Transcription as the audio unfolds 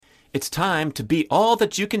It's time to be all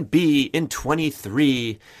that you can be in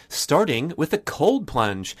 23, starting with a cold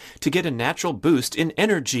plunge to get a natural boost in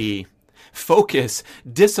energy. Focus,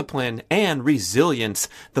 discipline, and resilience.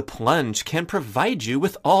 The plunge can provide you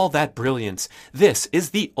with all that brilliance. This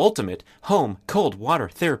is the ultimate home cold water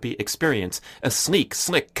therapy experience, a sleek,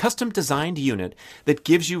 slick, custom-designed unit that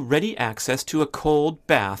gives you ready access to a cold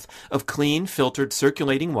bath of clean, filtered,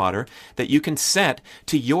 circulating water that you can set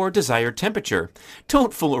to your desired temperature.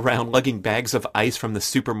 Don't fool around lugging bags of ice from the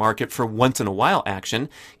supermarket for once-in-a-while action.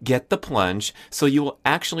 Get the plunge so you will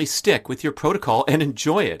actually stick with your protocol and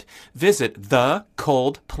enjoy it. Visit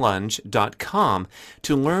thecoldplunge.com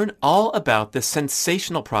to learn all about this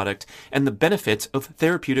sensational product and the benefits of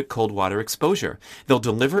therapeutic cold water exposure. They'll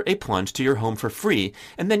deliver a plunge to your home for free,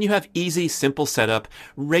 and then you have easy, simple setup,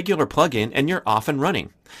 regular plug-in, and you're off and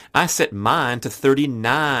running. I set mine to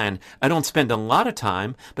 39. I don't spend a lot of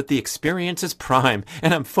time, but the experience is prime,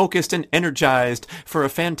 and I'm focused and energized for a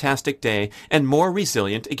fantastic day and more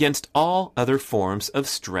resilient against all other forms of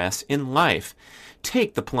stress in life.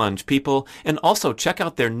 Take the plunge, people, and also check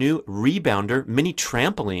out their new Rebounder mini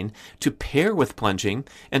trampoline to pair with plunging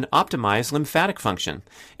and optimize lymphatic function.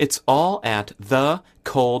 It's all at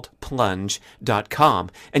thecoldplunge.com,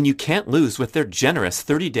 and you can't lose with their generous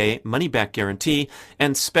 30-day money-back guarantee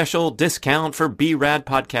and special discount for BRAD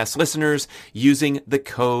podcast listeners using the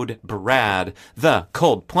code BRAD.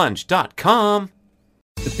 Thecoldplunge.com.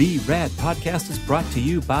 The B-Rad podcast is brought to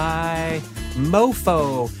you by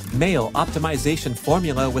MoFo, male optimization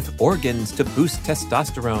formula with organs to boost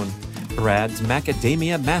testosterone. Brad's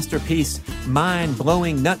Macadamia Masterpiece,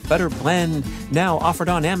 mind-blowing nut butter blend, now offered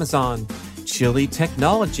on Amazon. Chili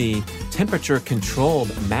Technology,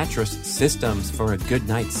 temperature-controlled mattress systems for a good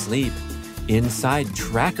night's sleep.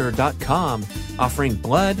 InsideTracker.com, offering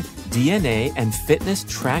blood, DNA, and fitness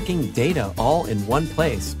tracking data all in one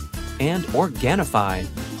place. And Organifi,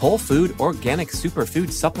 whole food organic superfood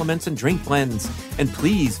supplements and drink blends. And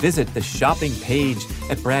please visit the shopping page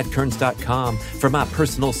at bradkearns.com for my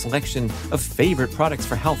personal selection of favorite products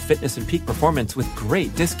for health, fitness, and peak performance with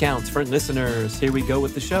great discounts for listeners. Here we go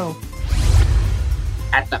with the show.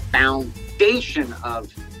 At the foundation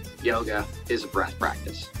of yoga is a breath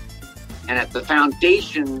practice. And at the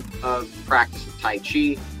foundation of practice of Tai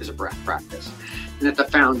Chi is a breath practice. And at the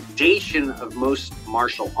foundation of most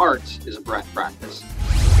martial arts is a breath practice.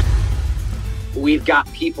 We've got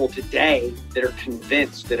people today that are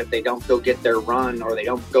convinced that if they don't go get their run or they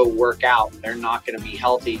don't go work out, they're not going to be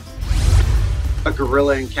healthy. A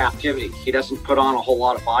gorilla in captivity, he doesn't put on a whole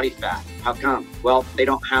lot of body fat. How come? Well, they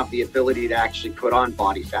don't have the ability to actually put on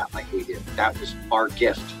body fat like we did. That was our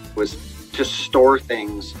gift, was to store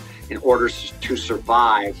things in order to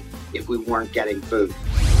survive if we weren't getting food.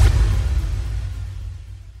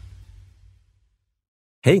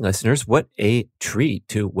 Hey, listeners, what a treat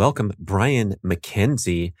to welcome Brian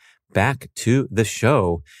MacKenzie back to the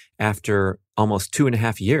show after almost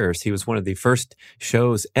 2.5 years. He was one of the first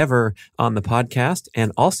shows ever on the podcast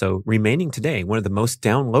and also remaining today, one of the most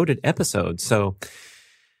downloaded episodes. So,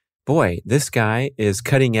 boy, this guy is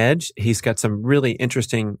cutting edge. He's got some really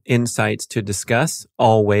interesting insights to discuss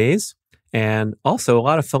always. And also a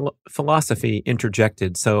lot of philosophy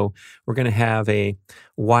interjected. So we're going to have a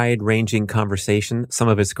wide-ranging conversation. Some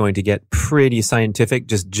of it's going to get pretty scientific,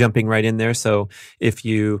 just jumping right in there. So if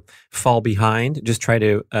you fall behind, just try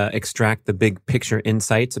to extract the big picture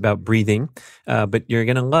insights about breathing. But you're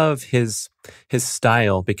going to love his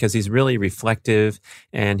style because he's really reflective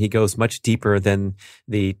and he goes much deeper than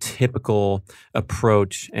the typical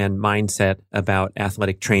approach and mindset about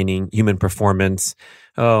athletic training, human performance.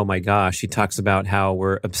 Oh my gosh, he talks about how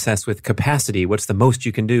we're obsessed with capacity. What's the most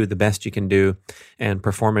you can do, the best you can do. And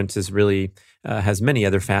performance is really, has many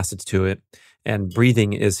other facets to it. And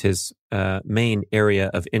breathing is his main area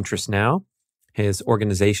of interest now. His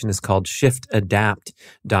organization is called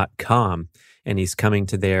shiftadapt.com. And he's coming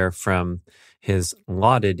to there from his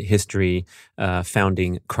lauded history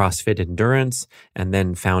founding CrossFit Endurance and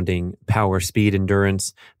then founding Power Speed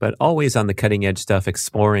Endurance, but always on the cutting edge stuff,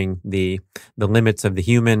 exploring the limits of the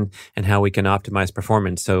human and how we can optimize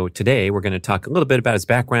performance. So today we're going to talk a little bit about his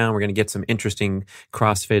background. We're going to get some interesting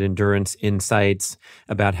CrossFit Endurance insights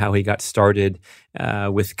about how he got started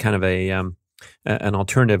with kind of an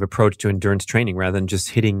alternative approach to endurance training rather than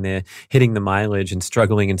just hitting the mileage and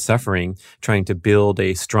struggling and suffering, trying to build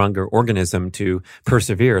a stronger organism to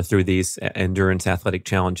persevere through these endurance athletic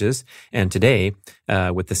challenges. And today,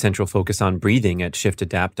 with the central focus on breathing at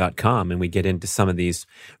shiftadapt.com, and we get into some of these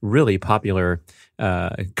really popular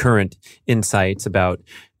current insights about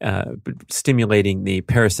stimulating the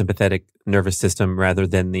parasympathetic nervous system rather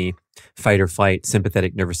than the fight or flight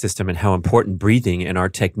sympathetic nervous system, and how important breathing and our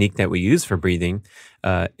technique that we use for breathing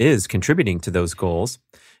is contributing to those goals.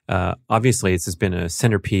 Obviously, this has been a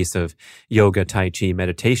centerpiece of yoga, Tai Chi,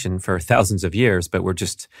 meditation for thousands of years, but we're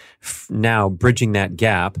just now bridging that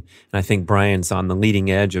gap. And I think Brian's on the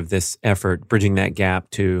leading edge of this effort, bridging that gap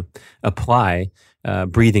to apply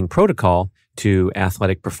breathing protocol to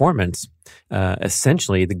athletic performance.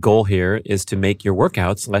 Essentially, the goal here is to make your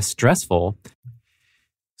workouts less stressful.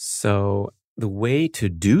 So the way to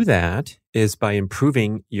do that is by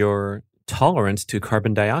improving your tolerance to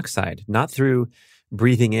carbon dioxide, not through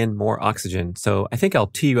breathing in more oxygen. So I think I'll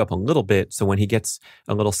tee you up a little bit. So when he gets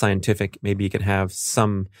a little scientific, maybe you can have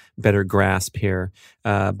some better grasp here.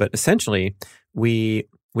 But essentially, we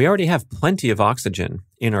already have plenty of oxygen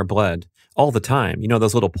in our blood all the time. You know,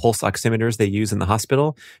 those little pulse oximeters they use in the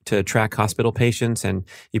hospital to track hospital patients, and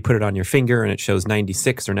you put it on your finger and it shows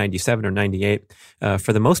 96 or 97 or 98.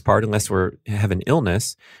 For the most part, unless we have an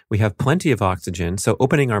illness, we have plenty of oxygen. So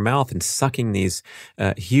opening our mouth and sucking these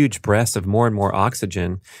huge breaths of more and more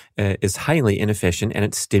oxygen is highly inefficient, and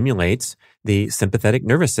it stimulates the sympathetic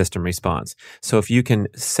nervous system response. So if you can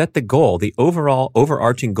set the goal, the overall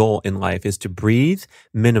overarching goal in life is to breathe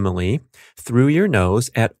minimally through your nose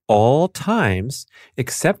at all times,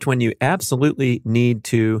 except when you absolutely need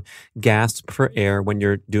to gasp for air when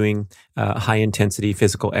you're doing high intensity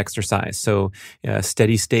physical exercise. So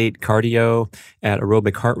steady state cardio at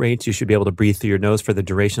aerobic heart rates, you should be able to breathe through your nose for the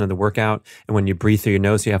duration of the workout. And when you breathe through your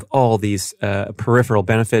nose, you have all these peripheral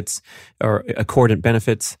benefits or accordant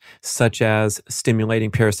benefits, such as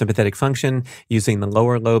stimulating parasympathetic function, using the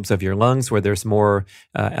lower lobes of your lungs where there's more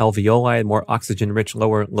alveoli, more oxygen-rich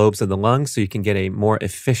lower lobes of the lungs, so you can get a more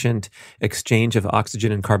efficient exchange of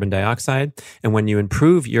oxygen and carbon dioxide. And when you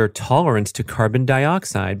improve your tolerance to carbon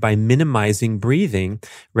dioxide by minimizing breathing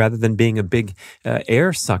rather than being a big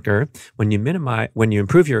air sucker, when you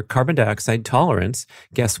improve your carbon dioxide tolerance,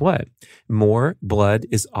 guess what? More blood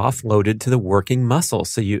is offloaded to the working muscles,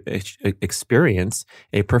 so you experience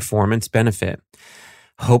a performance benefit.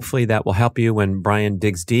 Hopefully that will help you when Brian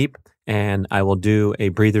digs deep, and I will do a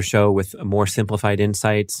breather show with more simplified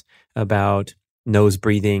insights about nose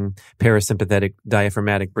breathing, parasympathetic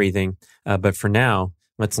diaphragmatic breathing. But for now,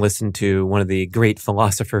 let's listen to one of the great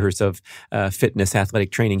philosophers of fitness,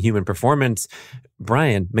 athletic training, human performance,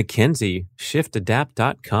 Brian MacKenzie,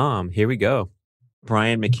 shiftadapt.com. Here we go.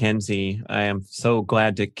 Brian MacKenzie, I am so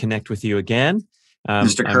glad to connect with you again.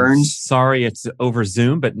 Mr. Kearns. Sorry it's over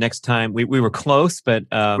Zoom, but next time we were close, but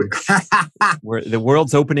the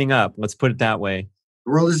world's opening up. Let's put it that way.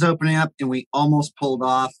 The world is opening up, and we almost pulled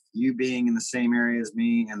off, you being in the same area as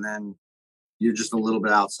me, and then you're just a little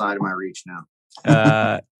bit outside of my reach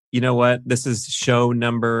now. You know what? This is show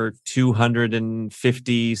number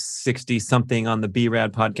 250, 60 something on the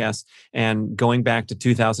BRAD podcast. And going back to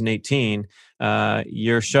 2018,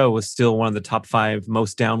 your show was still one of the top 5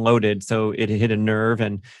 most downloaded. So it hit a nerve,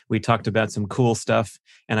 and we talked about some cool stuff.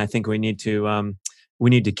 And I think we need to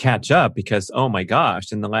catch up because, oh my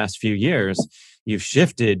gosh, in the last few years, you've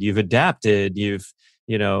shifted, you've adapted, you've,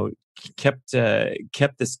 kept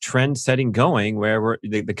this trend setting going where we're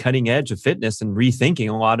the cutting edge of fitness and rethinking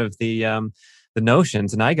a lot of the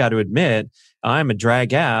notions. And I got to admit, I'm a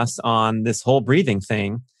drag ass on this whole breathing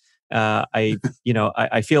thing. I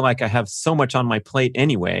feel like I have so much on my plate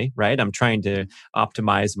anyway, right? I'm trying to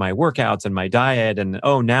optimize my workouts and my diet, and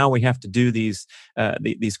now we have to do these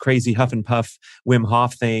crazy huff and puff Wim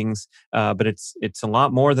Hof things. But it's a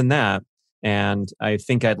lot more than that. And I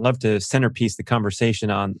think I'd love to centerpiece the conversation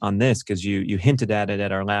on this because you hinted at it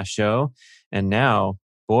at our last show, and now,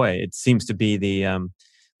 boy, it seems to be the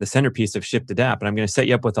centerpiece of Shift Adapt. And I'm going to set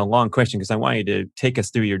you up with a long question because I want you to take us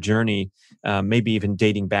through your journey, maybe even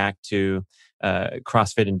dating back to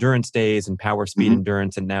CrossFit endurance days and power speed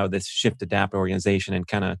endurance, and now this Shift Adapt organization, and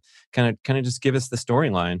kind of just give us the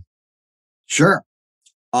storyline. Sure.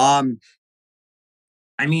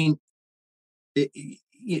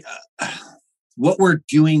 What we're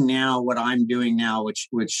doing now, what I'm doing now, which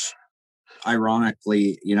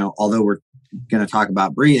ironically, although we're going to talk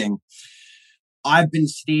about breathing, I've been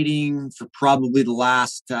stating for probably the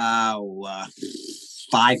last 5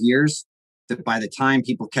 years that by the time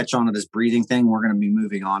people catch on to this breathing thing, we're going to be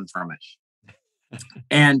moving on from it.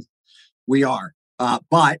 And we are.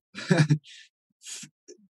 But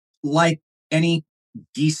like any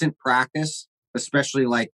decent practice, especially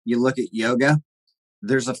like you look at yoga,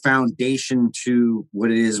 there's a foundation to what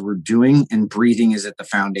it is we're doing, and breathing is at the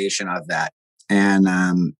foundation of that. And,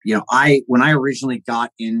 when I originally got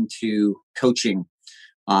into coaching,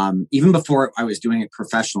 even before I was doing it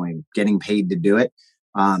professionally, getting paid to do it,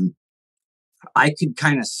 I could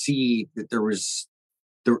kind of see that there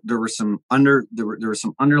were some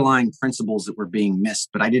underlying principles that were being missed,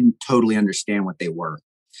 but I didn't totally understand what they were.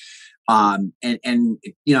 And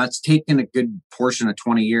it's taken a good portion of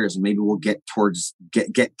 20 years, and maybe we'll get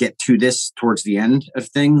to this towards the end of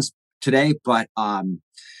things today. But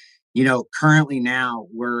currently now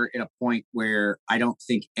we're at a point where I don't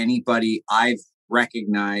think anybody I've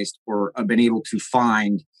recognized or been able to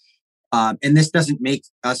find, and this doesn't make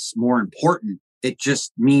us more important. It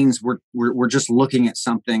just means we're just looking at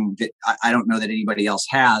something that I don't know that anybody else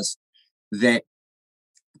has, that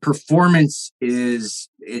performance is,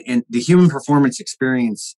 and the human performance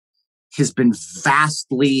experience has been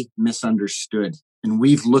vastly misunderstood. And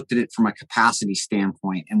we've looked at it from a capacity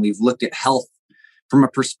standpoint, and we've looked at health from a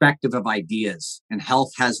perspective of ideas, and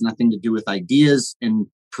health has nothing to do with ideas, and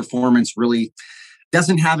performance really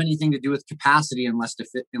doesn't have anything to do with capacity unless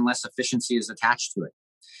efficiency is attached to it.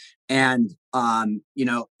 And,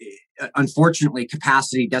 unfortunately,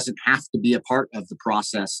 capacity doesn't have to be a part of the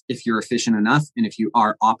process if you're efficient enough and if you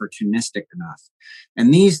are opportunistic enough.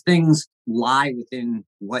 And these things lie within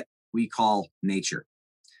what we call nature.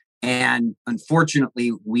 And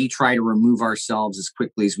unfortunately, we try to remove ourselves as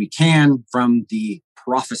quickly as we can from the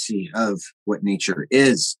prophecy of what nature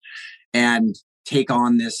is and take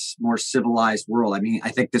on this more civilized world. I mean, I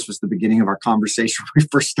think this was the beginning of our conversation when we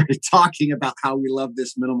first started talking about how we love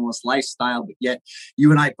this minimalist lifestyle, but yet you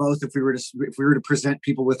and I both, if we were to present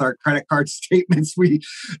people with our credit card statements,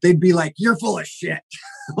 they'd be like, "You're full of shit."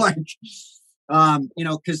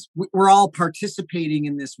 Because we're all participating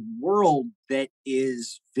in this world that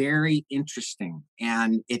is very interesting,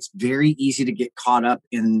 and it's very easy to get caught up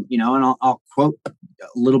in, and I'll quote a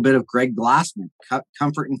little bit of Greg Glassman: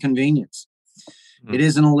 comfort and convenience. It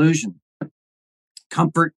is an illusion.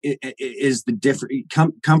 Comfort is the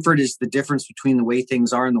difference between the way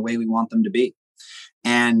things are and the way we want them to be.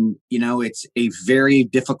 And, it's a very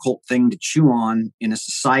difficult thing to chew on in a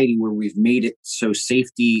society where we've made it so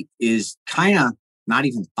safety is kind of not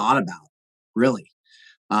even thought about, really.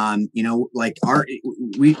 We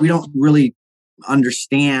don't really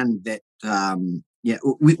understand that,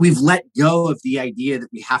 we've let go of the idea that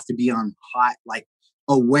we have to be on hot,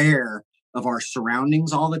 aware of our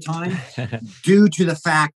surroundings all the time due to the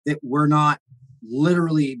fact that we're not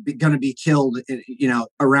literally going to be killed,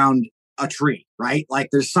 around a tree, right? Like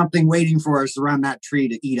there's something waiting for us around that tree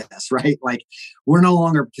to eat us, right? Like we're no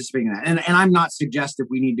longer participating in that. And I'm not suggesting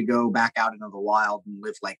we need to go back out into the wild and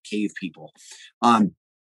live like cave people.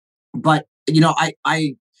 But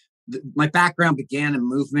my background began in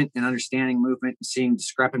movement and understanding movement and seeing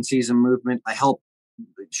discrepancies in movement. I helped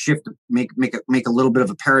make a little bit of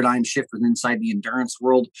a paradigm shift within inside the endurance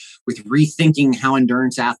world with rethinking how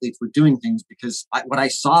endurance athletes were doing things, because what I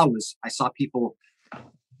saw people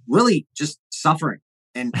really just suffering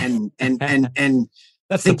and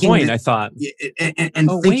that's the point. I thought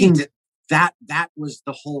thinking that was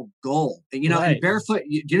the whole goal. And, right. And Barefoot, do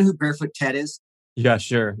you know who Barefoot Ted is? Yeah,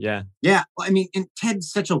 sure. Yeah. Yeah. Well, I mean, and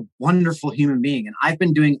Ted's such a wonderful human being. And I've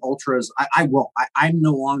been doing ultras. I'm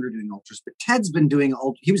no longer doing ultras, but Ted's been doing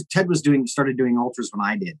started doing ultras when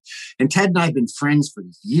I did. And Ted and I have been friends for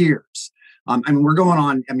years. We're going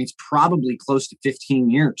on, it's probably close to 15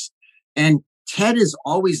 years. And Ted has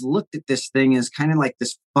always looked at this thing as kind of like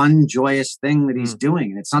this fun, joyous thing that he's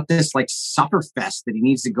doing. And it's not this like sufferfest that he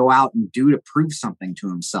needs to go out and do to prove something to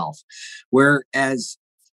himself. Whereas,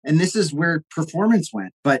 and this is where performance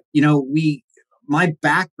went. But, my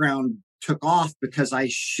background took off because I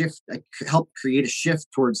helped create a shift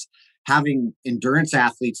towards having endurance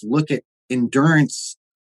athletes look at endurance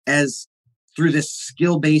as through this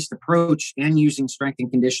skill-based approach and using strength and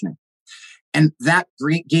conditioning. And that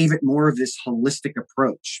gave it more of this holistic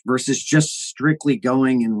approach versus just strictly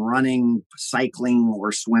going and running, cycling,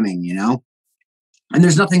 or swimming, And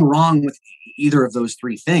there's nothing wrong with either of those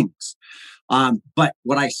three things. But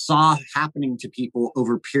what I saw happening to people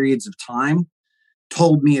over periods of time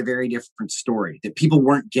told me a very different story, that people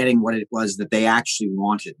weren't getting what it was that they actually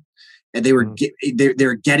wanted. And they were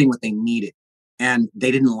getting what they needed, and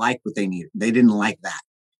they didn't like what they needed. They didn't like that.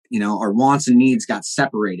 Our wants and needs got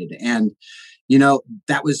separated. And,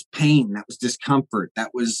 that was pain. That was discomfort.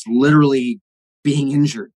 That was literally being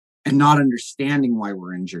injured and not understanding why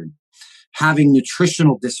we're injured. Having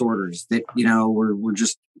nutritional disorders that, were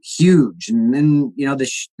just huge. And then,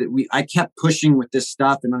 I kept pushing with this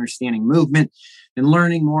stuff and understanding movement and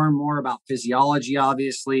learning more and more about physiology,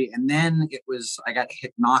 obviously. And then I got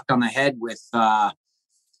knocked on the head with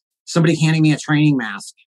somebody handing me a training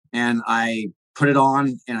mask, and I put it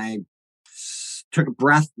on and I took a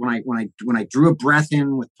breath. When I drew a breath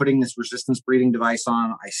in with putting this resistance breathing device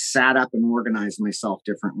on, I sat up and organized myself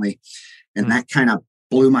differently. And that kind of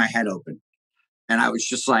blew my head open. And I was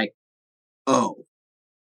just like, oh,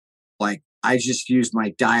 like I just used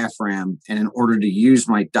my diaphragm. And in order to use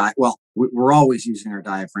my we're always using our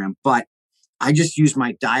diaphragm, but I just used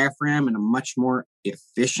my diaphragm in a much more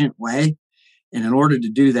efficient way. And in order to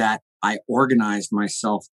do that, I organized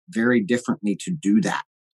myself very differently to do that.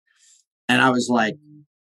 And I was like,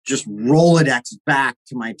 just Rolodex back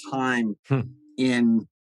to my time in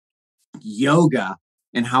yoga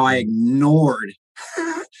and how I ignored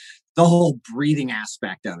the whole breathing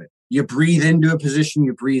aspect of it. You breathe into a position,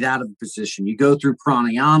 you breathe out of a position. You go through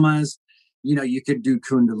pranayamas. You could do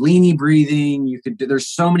Kundalini breathing. There's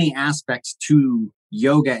so many aspects to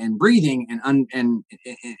yoga and breathing. And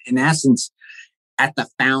in essence, at the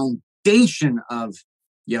foundation of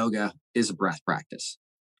yoga is a breath practice.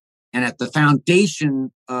 And at the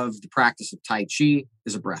foundation of the practice of Tai Chi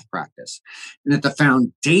is a breath practice. And at the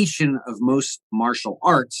foundation of most martial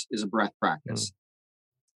arts is a breath practice.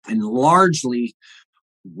 And largely,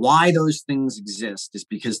 why those things exist is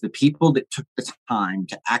because the people that took the time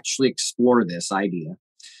to actually explore this idea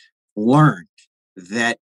learned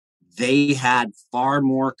that they had far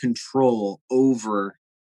more control over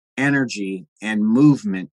energy and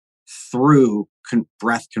movement through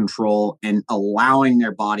breath control and allowing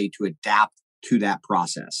their body to adapt to that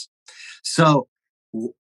process. So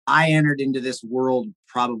I entered into this world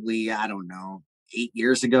probably, 8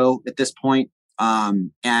 years ago at this point,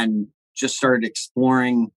 and just started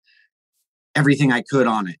exploring everything I could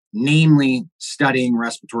on it, namely studying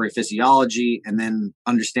respiratory physiology and then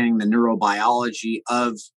understanding the neurobiology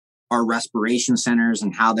of our respiration centers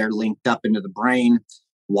and how they're linked up into the brain,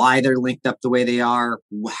 why they're linked up the way they are,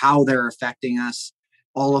 how they're affecting us,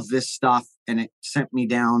 all of this stuff. And it sent me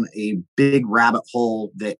down a big rabbit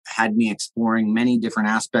hole that had me exploring many different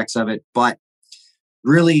aspects of it. But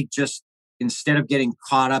really just instead of getting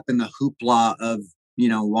caught up in the hoopla of,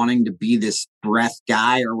 wanting to be this breath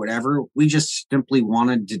guy or whatever, we just simply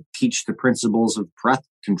wanted to teach the principles of breath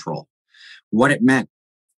control, what it meant,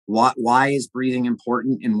 why is breathing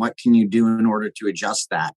important, and what can you do in order to adjust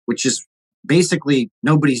that, which is basically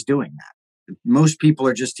nobody's doing that. Most people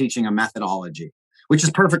are just teaching a methodology, which is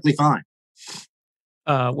perfectly fine.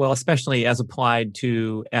 Well, especially as applied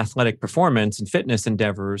to athletic performance and fitness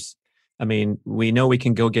endeavors. I mean, we know we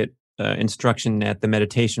can go get instruction at the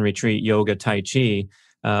meditation retreat, yoga, Tai Chi.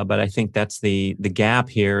 But I think that's the gap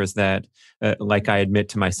here is that, like I admit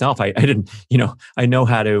to myself, I didn't, I know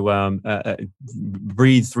how to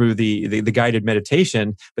breathe through the guided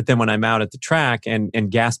meditation. But then when I'm out at the track and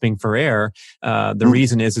gasping for air, the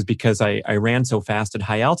reason is because I ran so fast at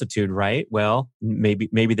high altitude, right? Well,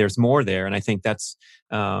 maybe there's more there. And I think that's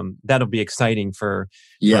that'll be exciting for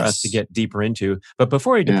us to get deeper into. But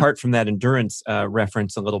before I depart from that endurance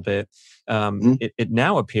reference a little bit, it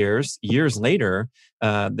now appears years later,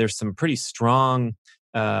 there's some pretty strong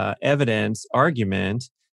argument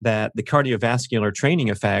that the cardiovascular training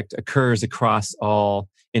effect occurs across all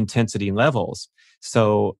intensity levels.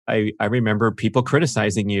 So I remember people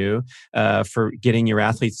criticizing you for getting your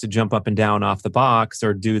athletes to jump up and down off the box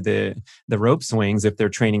or do the rope swings if they're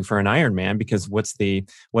training for an Ironman, because what's the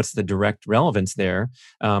direct relevance there?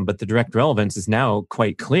 But the direct relevance is now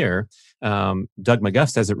quite clear. Doug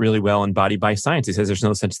McGuff says it really well in Body by Science. He says there's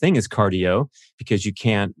no such thing as cardio because you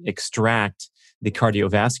can't extract the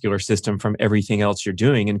cardiovascular system from everything else you're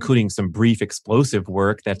doing, including some brief explosive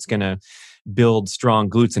work that's going to build strong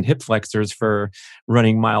glutes and hip flexors for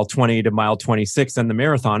running mile 20 to mile 26 on the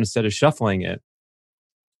marathon instead of shuffling it.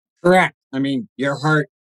 Correct. I mean, your heart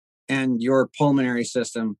and your pulmonary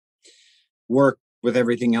system work with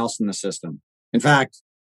everything else in the system. In fact,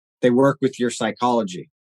 they work with your psychology.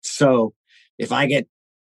 So if I get,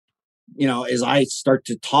 as I start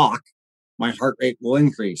to talk, my heart rate will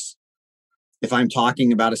increase. If I'm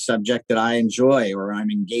talking about a subject that I enjoy or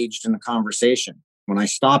I'm engaged in a conversation, when I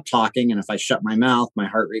stop talking and if I shut my mouth, my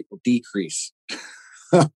heart rate will decrease.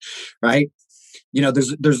 Right?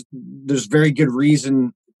 There's very good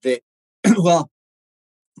reason that, well,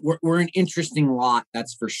 we're an interesting lot,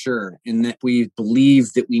 that's for sure, in that we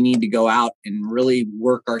believe that we need to go out and really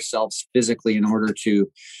work ourselves physically in order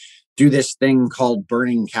to do this thing called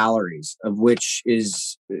burning calories, of which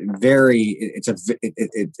is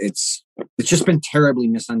it's just been terribly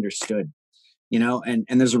misunderstood, and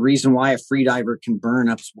there's a reason why a free diver can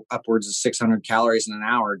burn upwards of 600 calories in an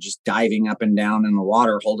hour just diving up and down in the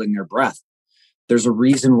water holding their breath. There's a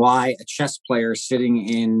reason why a chess player sitting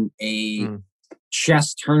in a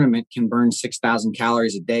chess tournament can burn 6,000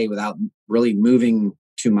 calories a day without really moving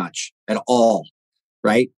too much at all.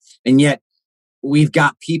 right? And yet we've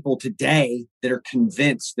got people today that are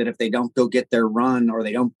convinced that if they don't go get their run or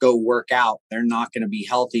they don't go work out, they're not going to be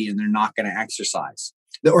healthy and they're not going to exercise,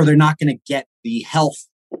 or they're not going to get the health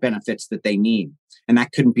benefits that they need. And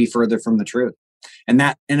that couldn't be further from the truth. And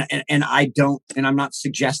I'm not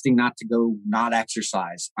suggesting not to go not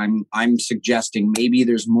exercise. I'm suggesting maybe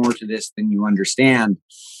there's more to this than you understand.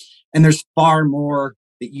 And there's far more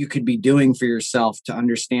that you could be doing for yourself to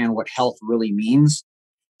understand what health really means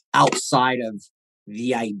outside of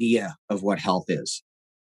the idea of what health is.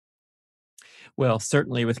 Well,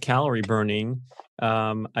 certainly with calorie burning,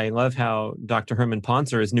 I love how Dr. Herman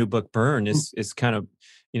Ponzer's new book, Burn, is kind of,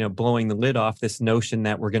 blowing the lid off this notion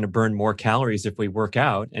that we're going to burn more calories if we work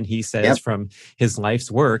out. And he says from his life's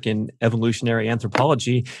work in evolutionary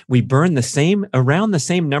anthropology, we burn around the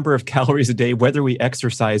same number of calories a day, whether we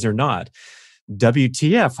exercise or not.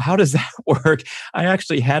 WTF, how does that work? I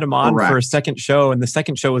actually had him on for a second show, and the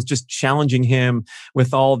second show was just challenging him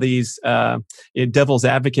with all these devil's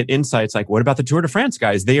advocate insights. Like, what about the Tour de France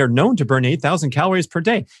guys? They are known to burn 8,000 calories per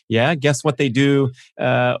day. Yeah, guess what they do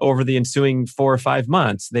over the ensuing 4 or 5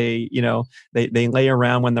 months? They lay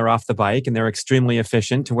around when they're off the bike, and they're extremely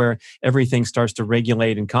efficient to where everything starts to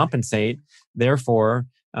regulate and compensate. Therefore,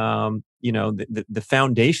 the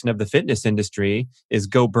foundation of the fitness industry is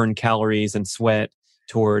go burn calories and sweat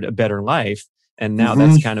toward a better life. And now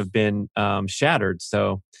that's kind of been shattered.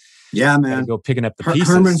 So yeah, man, go picking up the pieces.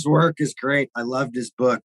 Herman's work is great. I loved his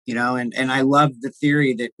book, and I love the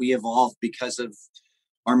theory that we evolved because of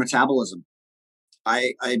our metabolism.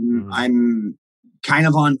 I'm kind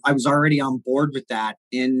of I was already on board with that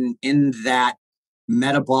in that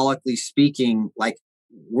metabolically speaking, like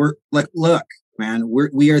we're like, look, man,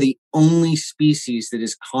 we are the only species that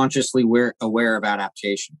is consciously aware of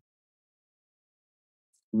adaptation.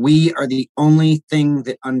 We are the only thing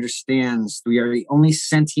that understands. We are the only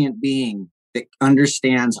sentient being that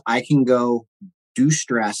understands I can go do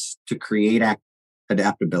stress to create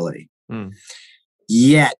adaptability.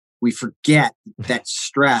 Yet we forget that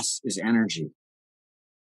stress is energy.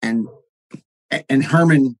 And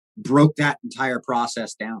Herman broke that entire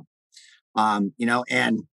process down.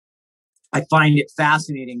 And I find it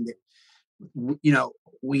fascinating that,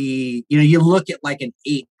 you look at like an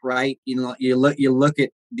ape, right? You look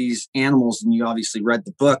at these animals, and you obviously read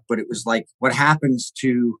the book, but it was like, what happens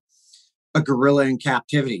to a gorilla in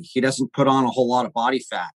captivity? He doesn't put on a whole lot of body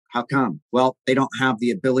fat. How come? Well, they don't have the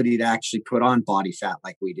ability to actually put on body fat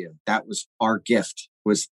like we do. That was our gift,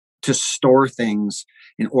 was to store things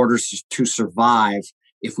in order to survive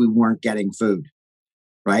if we weren't getting food,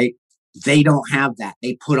 right? They don't have that.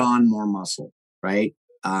 They put on more muscle, right?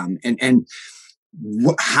 But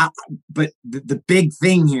the big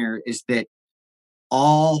thing here is that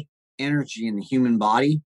all energy in the human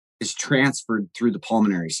body is transferred through the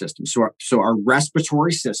pulmonary system. So our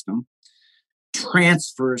respiratory system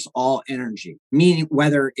transfers all energy, meaning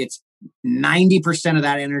whether it's 90% of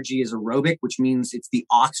that energy is aerobic, which means it's the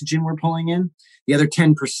oxygen we're pulling in. The other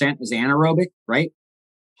 10% is anaerobic, right?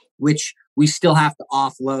 Which we still have to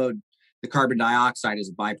offload the carbon dioxide as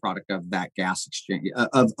a byproduct of that gas exchange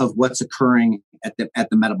of what's occurring at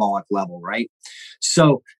the metabolic level, right?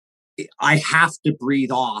 So I have to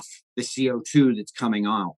breathe off the CO2 that's coming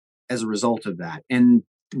out as a result of that. And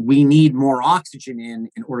we need more oxygen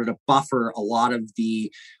in order to buffer a lot of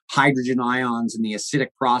the hydrogen ions and the acidic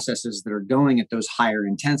processes that are going at those higher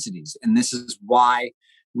intensities. And this is why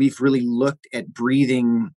we've really looked at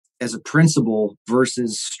breathing as a principle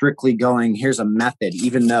versus strictly going, here's a method,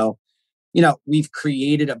 even though, we've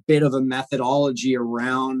created a bit of a methodology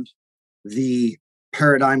around the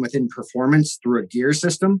paradigm within performance through a gear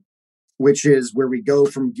system, which is where we go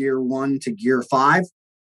from gear 1 to gear 5.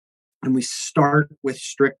 And we start with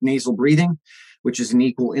strict nasal breathing, which is an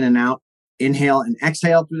equal in and out, inhale and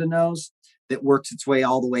exhale through the nose, that works its way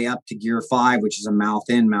all the way up to gear 5, which is a mouth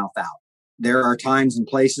in, mouth out. There are times and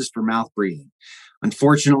places for mouth breathing.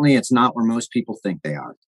 Unfortunately, it's not where most people think they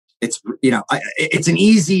are. It's, it's an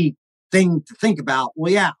easy thing to think about.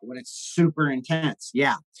 Well, yeah, when it's super intense.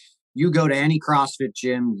 Yeah. You go to any CrossFit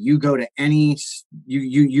gym, you go to any,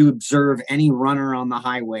 you observe any runner on the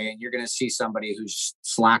highway, and you're going to see somebody who's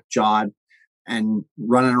slack jawed and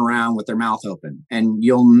running around with their mouth open. And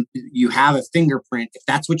you have a fingerprint. If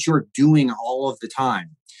that's what you're doing all of the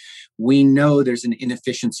time, we know there's an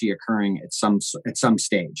inefficiency occurring at some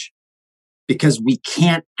stage, because we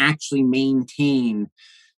can't actually maintain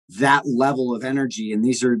that level of energy. And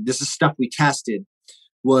this is stuff we tested,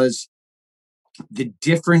 was the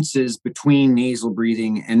differences between nasal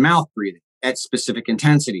breathing and mouth breathing at specific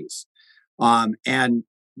intensities. And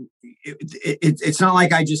it's not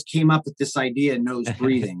like I just came up with this idea, nose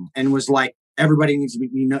breathing, and was like, everybody needs to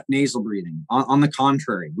be nasal breathing. On the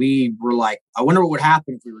contrary, we were like, I wonder what would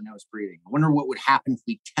happen if we were nose breathing. I wonder what would happen if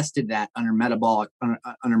we tested that under a metabolic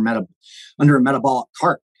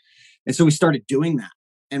cart. And so we started doing that.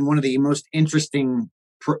 And one of the most interesting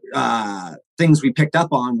things we picked up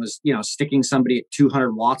on was, sticking somebody at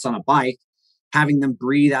 200 watts on a bike, having them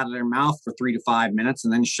breathe out of their mouth for 3 to 5 minutes,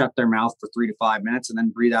 and then shut their mouth for 3 to 5 minutes, and then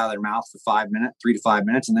breathe out of their mouth for 3 to 5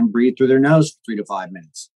 minutes, and then breathe through their nose for 3 to 5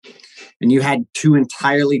 minutes. And you had two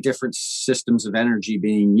entirely different systems of energy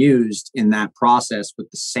being used in that process with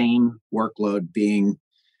the same workload being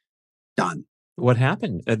done. What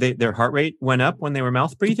happened? Their heart rate went up when they were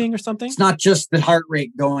mouth breathing or something? It's not just the heart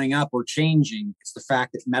rate going up or changing. It's the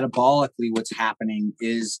fact that metabolically what's happening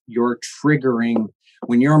is you're triggering.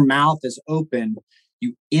 When your mouth is open,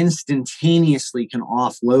 you instantaneously can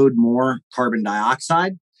offload more carbon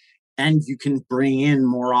dioxide and you can bring in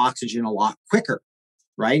more oxygen a lot quicker,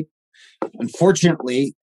 right?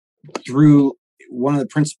 Unfortunately, through one of the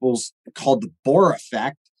principles called the Bohr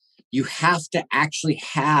effect, you have to actually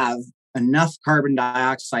have enough carbon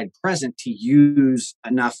dioxide present to use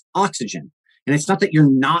enough oxygen. And it's not that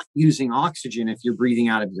you're not using oxygen if you're breathing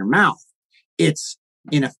out of your mouth. It's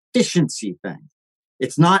an efficiency thing.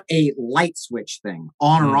 It's not a light switch thing,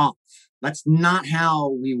 on or off. That's not how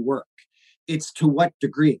we work. It's to what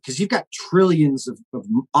degree, because you've got trillions of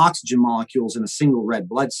oxygen molecules in a single red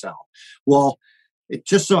blood cell. Well, it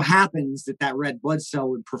just so happens that red blood cell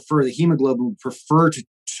would prefer, the hemoglobin would prefer to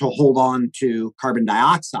hold on to carbon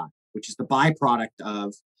dioxide, which is the byproduct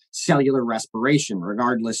of cellular respiration,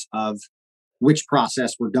 regardless of which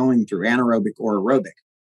process we're going through, anaerobic or aerobic.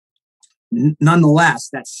 Nonetheless,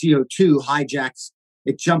 that CO2 hijacks,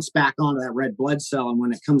 it jumps back onto that red blood cell. And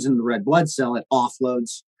when it comes into the red blood cell, it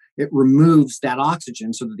offloads, it removes that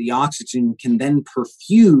oxygen so that the oxygen can then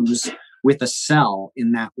perfuse with a cell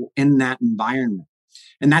in that environment.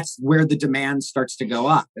 And that's where the demand starts to go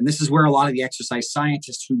up. And this is where a lot of the exercise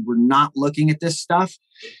scientists who were not looking at this stuff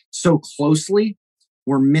so closely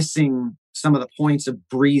were missing some of the points of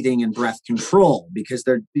breathing and breath control, because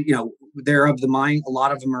they're of the mind. A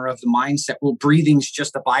lot of them are of the mindset, well, breathing's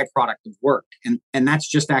just a byproduct of work. And that's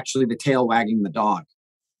just actually the tail wagging the dog.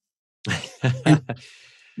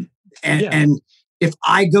 And if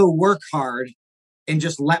I go work hard and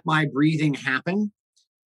just let my breathing happen,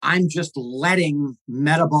 I'm just letting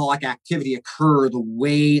metabolic activity occur the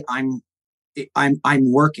way I'm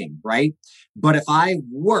working, right? But if I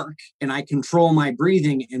work and I control my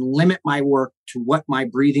breathing and limit my work to what my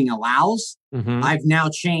breathing allows, I've now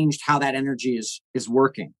changed how that energy is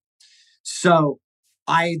working. So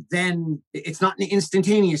it's not an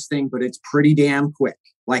instantaneous thing, but it's pretty damn quick.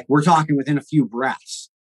 Like, we're talking within a few breaths,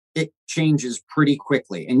 it changes pretty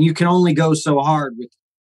quickly. And you can only go so hard with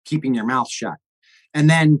keeping your mouth shut. And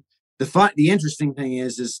then the interesting thing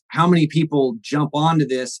is how many people jump onto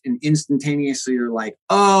this and instantaneously are like,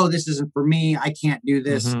 oh, this isn't for me. I can't do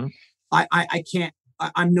this. I can't,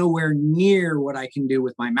 I'm nowhere near what I can do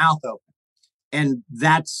with my mouth open. And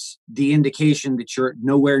that's the indication that you're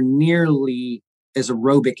nowhere nearly as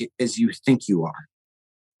aerobic as you think you are.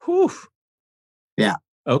 Whew. Yeah.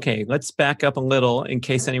 Okay, let's back up a little in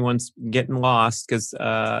case anyone's getting lost, because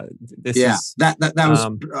that was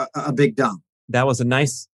a big dump. That was a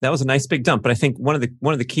nice big dump. But I think one of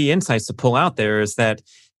the key insights to pull out there is that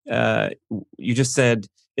you just said,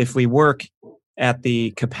 if we work at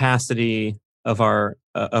the capacity of our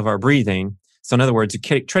breathing, so in other words, you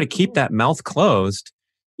try to keep that mouth closed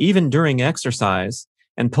even during exercise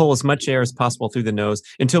and pull as much air as possible through the nose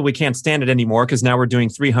until we can't stand it anymore, because now we're doing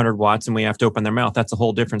 300 watts and we have to open their mouth. That's a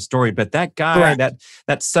whole different story. But that guy,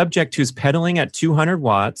 that subject who's pedaling at 200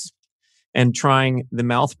 watts and trying the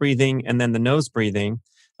mouth breathing and then the nose breathing,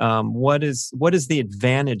 what is the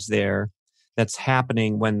advantage there that's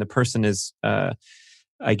happening when the person is,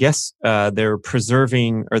 they're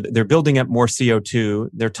preserving, or they're building up more CO2,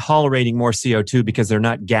 they're tolerating more CO2 because they're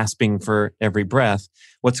not gasping for every breath.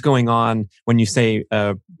 What's going on when you say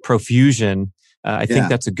profusion? I think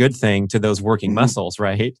that's a good thing to those working muscles,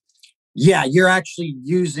 right? Yeah, you're actually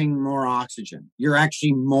using more oxygen. You're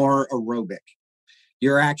actually more aerobic.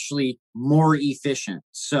 You're actually more efficient.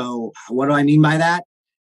 So what do I mean by that?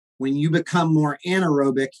 When you become more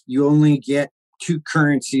anaerobic, you only get 2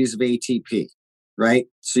 currencies of ATP, right?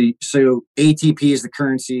 So ATP is the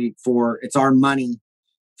currency it's our money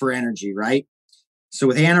for energy, right? So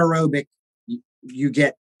with anaerobic, you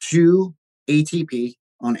get 2 ATP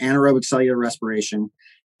on anaerobic cellular respiration.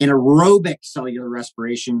 In aerobic cellular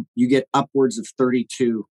respiration, you get upwards of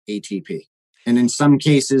 32 ATP. And in some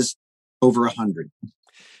cases, over 100.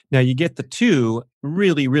 Now you get the two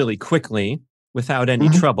really, really quickly without any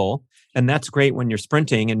Mhm. trouble. And that's great when you're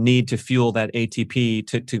sprinting and need to fuel that ATP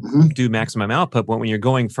to Mhm. do maximum output. But when you're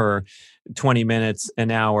going for 20 minutes,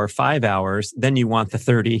 an hour, 5 hours, then you want the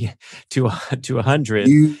 30 to 100.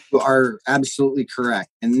 You are absolutely correct.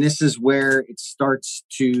 And this is where it starts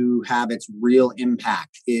to have its real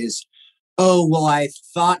impact is, oh, well, I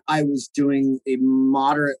thought I was doing a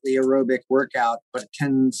moderately aerobic workout, but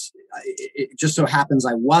it just so happens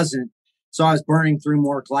I wasn't. So I was burning through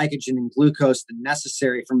more glycogen and glucose than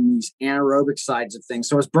necessary from these anaerobic sides of things.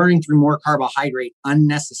 So I was burning through more carbohydrate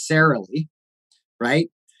unnecessarily, right?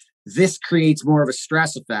 This creates more of a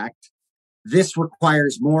stress effect. This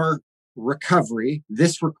requires more recovery.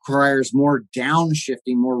 This requires more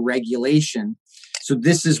downshifting, more regulation. So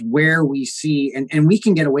this is where we see, and we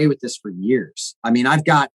can get away with this for years. I mean, I've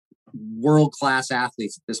got world-class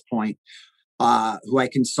athletes at this point who I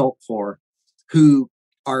consult for, who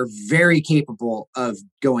are very capable of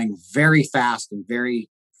going very fast and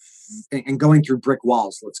going through brick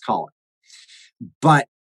walls, let's call it. But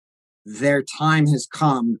their time has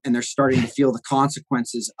come and they're starting to feel the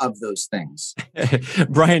consequences of those things.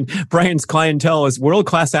 Brian's clientele is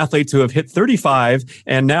world-class athletes who have hit 35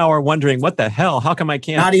 and now are wondering, what the hell? How come I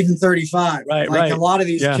can't? Not even 35. Right. A lot of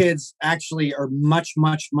these kids actually are much,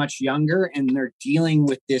 much, much younger, and they're dealing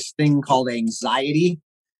with this thing called anxiety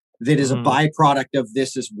that is a byproduct of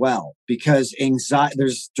this as well, because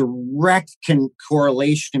there's direct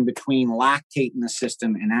correlation between lactate in the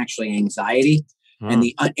system and actually anxiety. And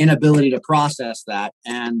the inability to process that,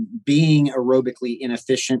 and being aerobically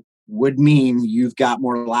inefficient would mean you've got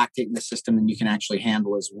more lactate in the system than you can actually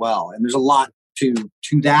handle as well. And there's a lot to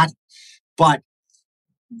that, but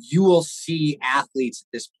you will see athletes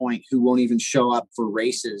at this point who won't even show up for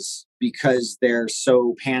races because they're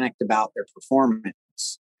so panicked about their performance.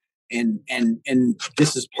 And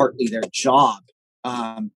this is partly their job.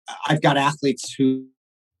 I've got athletes who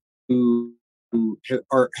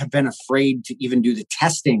have been afraid to even do the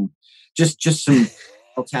testing, just some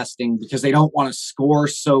testing, because they don't want to score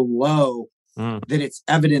so low that it's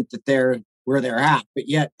evident that they're where they're at. But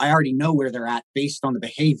yet I already know where they're at based on the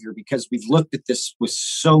behavior, because we've looked at this with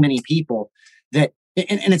so many people that,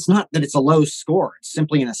 and it's not that it's a low score. It's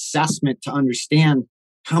simply an assessment to understand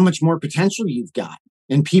how much more potential you've got.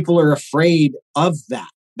 And people are afraid of that.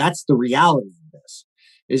 That's the reality of this,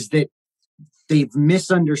 is that they've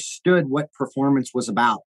misunderstood what performance was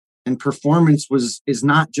about. And performance is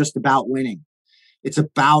not just about winning. It's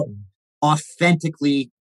about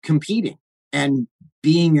authentically competing and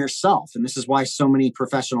being yourself. And this is why so many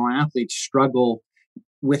professional athletes struggle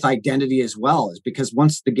with identity as well, is because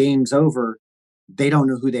once the game's over, they don't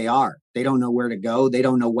know who they are. They don't know where to go. They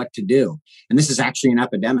don't know what to do. And this is actually an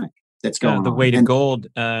epidemic that's going on. The Way to Gold,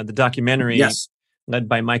 the documentary, yes, led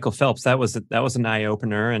by Michael Phelps. That was an eye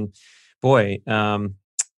opener. And boy, the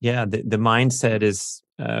mindset is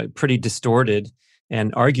pretty distorted.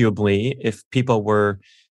 And arguably, if people were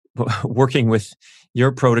working with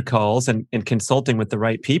your protocols and consulting with the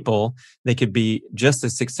right people, they could be just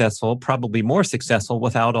as successful, probably more successful,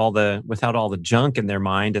 without all the junk in their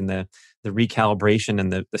mind and the recalibration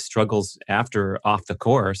and the struggles off the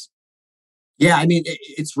course. Yeah, I mean,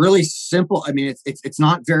 it's really simple. I mean, it's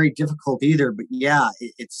not very difficult either. But yeah,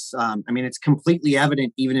 it's completely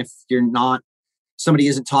evident, even if somebody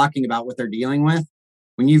isn't talking about what they're dealing with.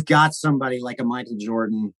 When you've got somebody like a Michael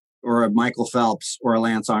Jordan or a Michael Phelps or a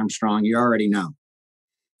Lance Armstrong, you already know.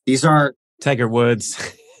 These are Tiger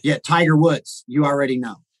Woods. Yeah, Tiger Woods. You already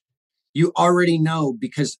know. You already know,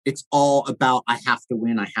 because it's all about, I have to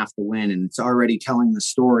win. And it's already telling the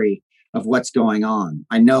story of what's going on.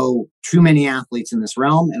 I know too many athletes in this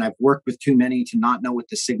realm, and I've worked with too many to not know what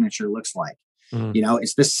the signature looks like.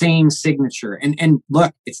 It's the same signature. And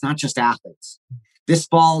look, it's not just athletes. This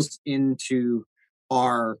falls into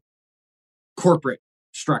our corporate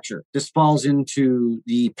structure. This falls into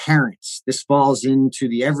the parents. This falls into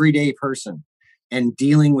the everyday person, and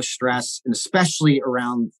dealing with stress, and especially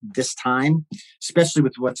around this time, especially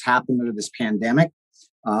with what's happened under this pandemic.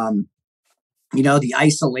 The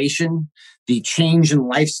isolation, the change in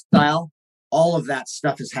lifestyle, all of that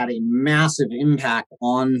stuff has had a massive impact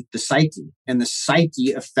on the psyche, and the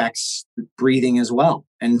psyche affects the breathing as well.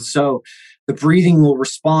 And so the breathing will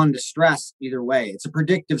respond to stress either way. It's a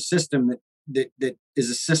predictive system that is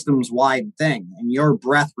a systems wide thing, and your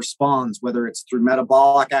breath responds, whether it's through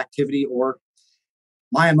metabolic activity or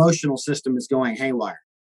my emotional system is going haywire.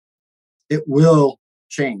 It will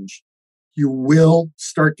change. You will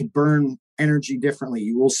start to burn energy differently.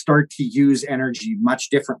 You will start to use energy much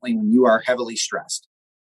differently when you are heavily stressed.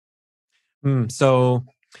 So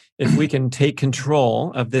if we can take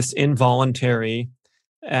control of this involuntary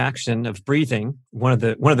action of breathing, one of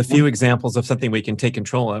the few examples of something we can take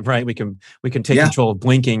control of, right? We can take control of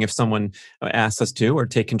blinking if someone asks us to, or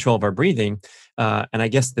take control of our breathing. And I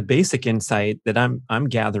guess the basic insight that I'm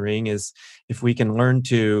gathering is if we can learn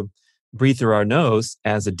to breathe through our nose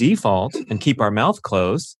as a default and keep our mouth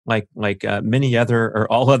closed, like many other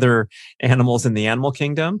or all other animals in the animal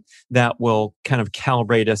kingdom, that will kind of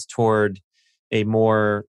calibrate us toward a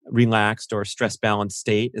more relaxed or stress balanced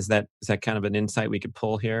state. Is that kind of an insight we could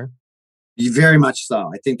pull here? Very much so.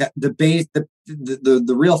 I think that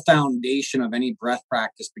the real foundation of any breath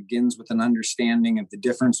practice begins with an understanding of the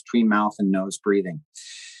difference between mouth and nose breathing.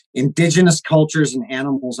 Indigenous cultures and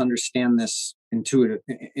animals understand this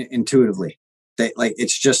intuitively.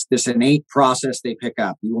 It's just this innate process they pick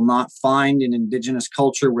up. You will not find an indigenous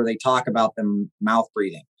culture where they talk about them mouth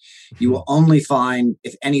breathing. You will only find,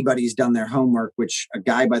 if anybody's done their homework, which a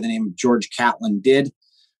guy by the name of George Catlin did,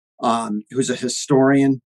 who's a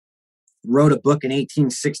historian, wrote a book in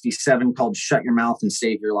 1867 called Shut Your Mouth and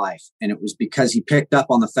Save Your Life. And it was because he picked up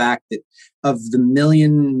on the fact that of the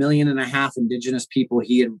million and a half indigenous people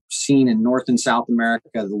he had seen in North and South America,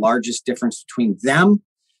 the largest difference between them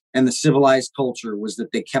and the civilized culture was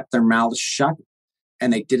that they kept their mouths shut,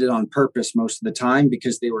 and they did it on purpose most of the time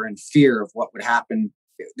because they were in fear of what would happen,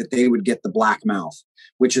 that they would get the black mouth,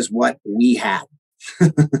 which is what we had.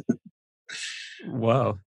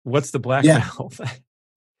 Whoa. What's the black mouth?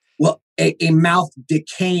 Well, a mouth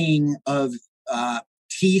decaying of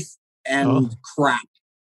teeth and crap,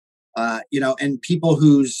 and people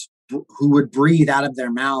who would breathe out of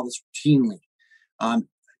their mouths routinely.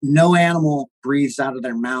 No animal breathes out of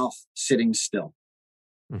their mouth sitting still.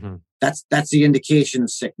 Mm-hmm. That's the indication of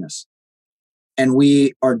sickness. And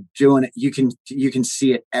we are doing it. You can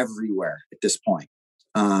see it everywhere at this point.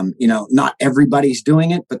 Not everybody's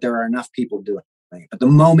doing it, but there are enough people doing it. But the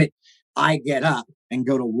moment I get up and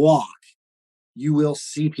go to walk, you will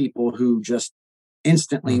see people who just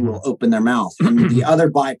instantly will open their mouth. And the other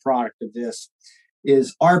byproduct of this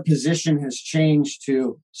is our position has changed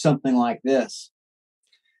to something like this.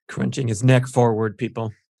 Crunching his neck forward,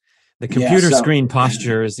 people. The computer screen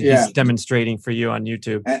posture is he's demonstrating for you on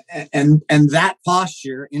YouTube. And that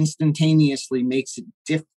posture instantaneously makes it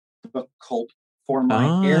difficult for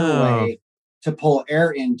my airway to pull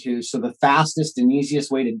air into. So the fastest and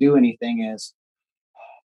easiest way to do anything is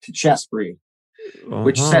to chest breathe,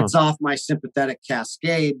 which sets off my sympathetic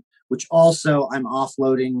cascade, which also I'm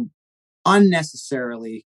offloading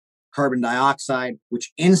unnecessarily carbon dioxide,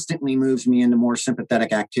 which instantly moves me into more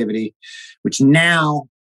sympathetic activity, which now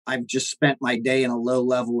I've just spent my day in a low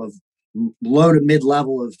to mid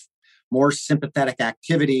level of more sympathetic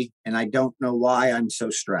activity. And I don't know why I'm so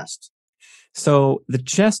stressed. So the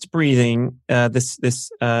chest breathing, this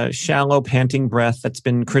shallow panting breath that's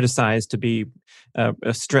been criticized to be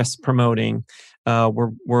stress promoting,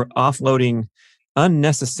 we're offloading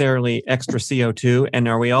unnecessarily extra CO2. And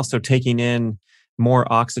are we also taking in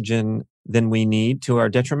more oxygen than we need to our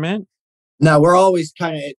detriment? No, we're always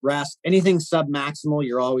kind of at rest. Anything submaximal,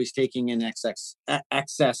 you're always taking in excess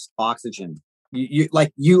oxygen. You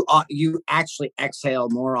actually exhale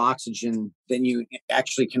more oxygen than you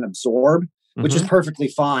actually can absorb, which is perfectly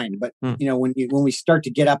fine. But when we start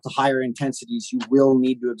to get up to higher intensities, you will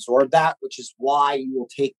need to absorb that, which is why you will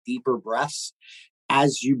take deeper breaths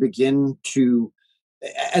as you begin to,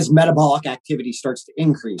 as metabolic activity starts to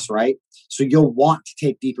increase, right? So you'll want to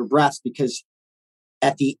take deeper breaths because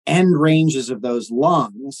at the end ranges of those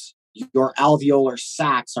lungs, your alveolar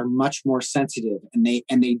sacs are much more sensitive, and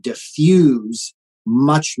they diffuse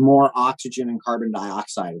much more oxygen and carbon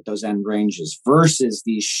dioxide at those end ranges versus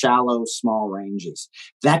these shallow, small ranges.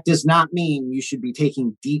 That does not mean you should be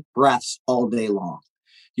taking deep breaths all day long.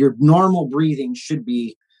 Your normal breathing should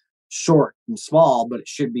be short and small, but it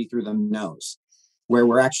should be through the nose, where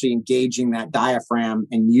we're actually engaging that diaphragm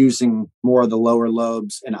and using more of the lower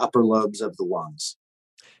lobes and upper lobes of the lungs.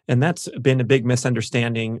 And that's been a big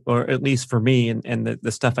misunderstanding, or at least for me and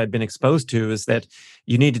the stuff I've been exposed to, is that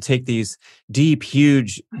you need to take these deep,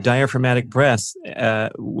 huge diaphragmatic breaths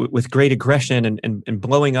with great aggression and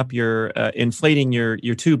blowing up inflating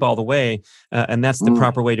your tube all the way. And that's the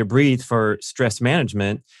proper way to breathe for stress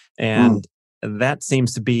management. And that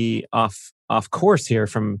seems to be off course here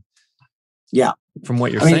from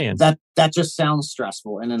what you're saying. That just sounds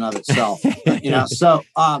stressful in and of itself. So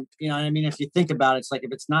if you think about it, it's like,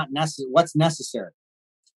 if it's not necessary, what's necessary,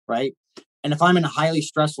 right? And if I'm in a highly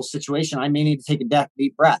stressful situation, I may need to take a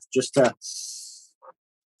deep breath just to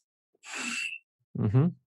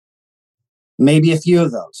maybe a few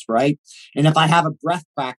of those, right? And if I have a breath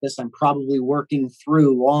practice, I'm probably working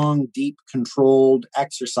through long, deep, controlled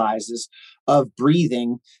exercises of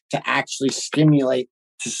breathing to actually stimulate,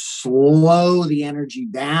 to slow the energy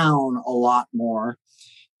down a lot more,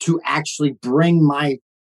 to actually bring my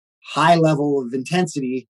high level of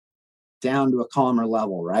intensity down to a calmer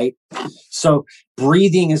level, right? So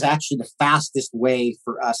breathing is actually the fastest way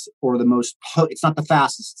for us, or the most, it's not the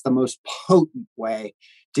fastest, it's the most potent way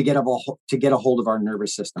to get a hold of our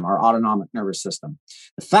nervous system, our autonomic nervous system.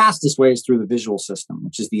 The fastest way is through the visual system,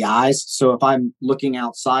 which is the eyes. So if I'm looking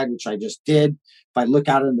outside, which I just did, if I look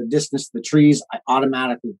out in the distance of the trees, I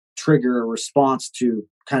automatically trigger a response to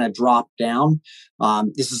kind of drop down.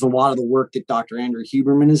 This is a lot of the work that Dr. Andrew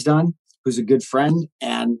Huberman has done, who's a good friend.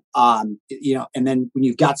 And, and then when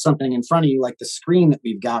you've got something in front of you, like the screen that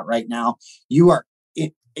we've got right now, you are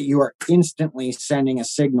instantly sending a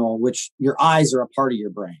signal, which your eyes are a part of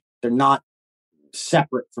your brain. They're not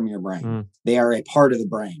separate from your brain. They are a part of the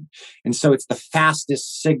brain. And so it's the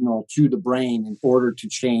fastest signal to the brain in order to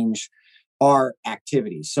change our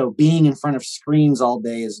activity. So being in front of screens all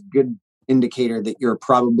day is a good indicator that you're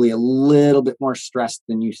probably a little bit more stressed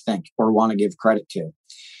than you think or want to give credit to.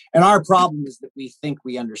 And our problem is that we think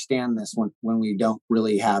we understand this when we don't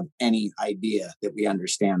really have any idea that we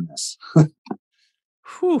understand this.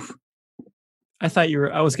 Whew. I thought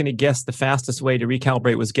I was going to guess the fastest way to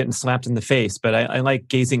recalibrate was getting slapped in the face, but I like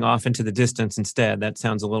gazing off into the distance instead. That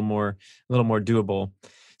sounds a little more doable.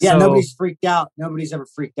 Yeah, nobody's freaked out. Nobody's ever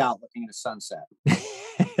freaked out looking at a sunset.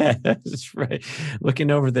 That's right. Looking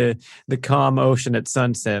over the calm ocean at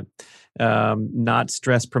sunset, not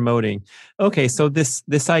stress promoting. Okay, so this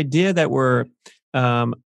idea that we're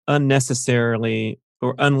unnecessarily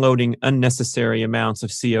or unloading unnecessary amounts of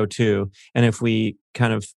CO2, and if we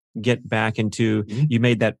kind of get back into, you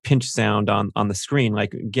made that pinch sound on the screen,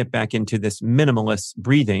 like get back into this minimalist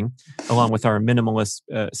breathing along with our minimalist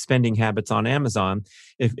spending habits on Amazon.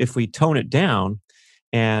 If we tone it down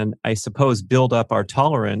and I suppose build up our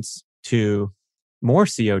tolerance to more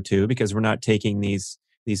CO2 because we're not taking these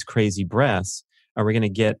crazy breaths, are we going to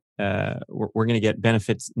get we're going to get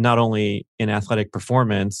benefits not only in athletic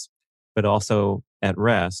performance but also at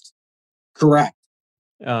rest? Correct.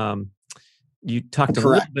 You talked a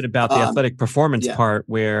little bit about the athletic performance part,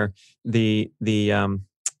 where the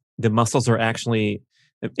muscles are actually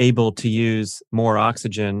able to use more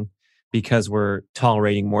oxygen because we're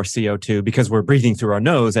tolerating more CO2 because we're breathing through our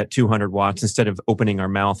nose at 200 watts instead of opening our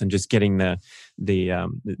mouth and just getting the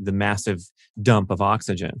massive dump of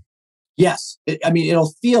oxygen. Yes,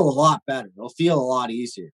 it'll feel a lot better. It'll feel a lot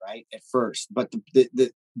easier, right, at first. But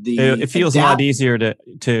it feels a lot easier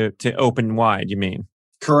to open wide. You mean?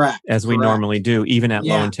 Correct. As we normally do, even at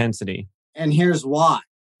low intensity. And here's why: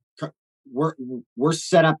 we're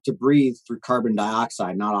set up to breathe through carbon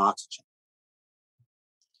dioxide, not oxygen.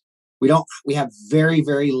 We have very,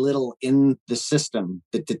 very little in the system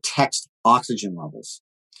that detects oxygen levels.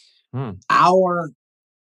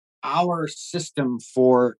 Our system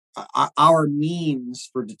for our means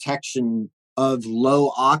for detection of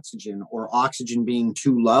low oxygen or oxygen being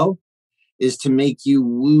too low is to make you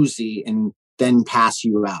woozy and then pass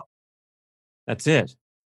you out. That's it.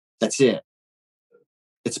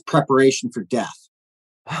 It's preparation for death.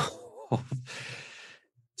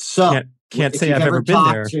 So can't say I've ever been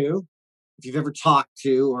there. If you've ever talked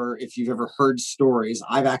to, or if you've ever heard stories,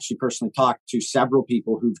 I've actually personally talked to several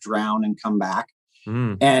people who've drowned and come back.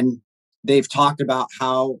 And they've talked about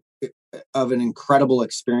how of an incredible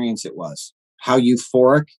experience it was, how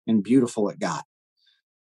euphoric and beautiful it got,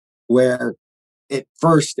 where at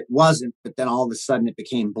first it wasn't, but then all of a sudden it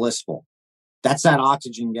became blissful. That's that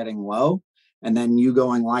oxygen getting low, and then you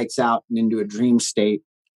going lights out and into a dream state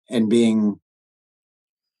and being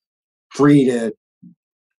free to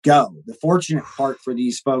go. The fortunate part for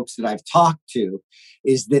these folks that I've talked to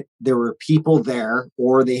is that there were people there,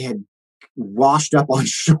 or they had washed up on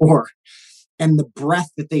shore, and the breath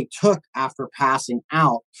that they took after passing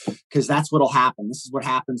out, because that's what'll happen. This is what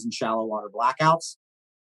happens in shallow water blackouts.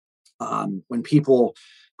 When people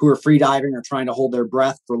who are free diving are trying to hold their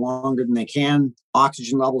breath for longer than they can,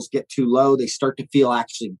 oxygen levels get too low. They start to feel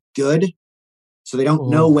actually good. So they don't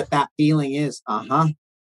know what that feeling is.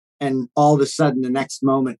 And all of a sudden, the next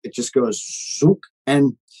moment, it just goes zook.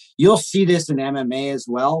 And you'll see this in MMA as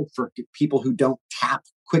well for people who don't tap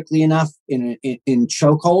quickly enough in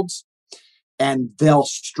chokeholds. And they'll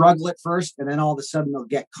struggle at first, and then all of a sudden they'll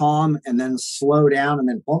get calm and then slow down, and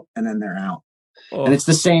then boom, and then they're out. And it's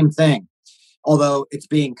the same thing. Although it's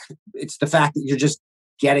the fact that you're just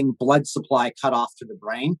getting blood supply cut off to the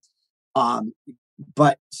brain.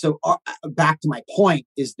 But so back to my point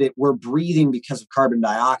is that we're breathing because of carbon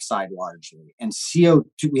dioxide largely, and CO2.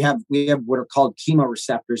 We have what are called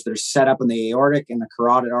chemoreceptors that are set up in the aortic and the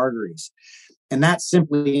carotid arteries, and that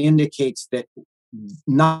simply indicates that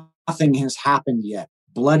nothing has happened yet.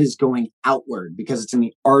 Blood is going outward because it's in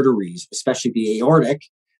the arteries, especially the aortic,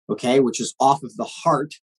 okay, which is off of the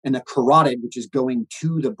heart, and the carotid, which is going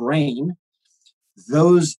to the brain.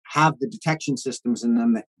 Those have the detection systems in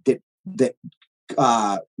them that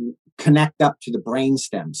connect up to the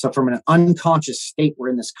brainstem. So from an unconscious state, we're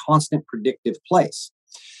in this constant predictive place.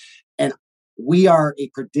 And we are a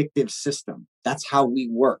predictive system. That's how we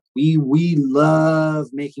work. We love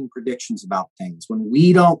making predictions about things. When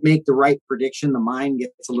we don't make the right prediction, the mind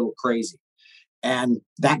gets a little crazy. And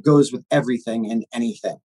that goes with everything and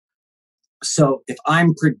anything. So if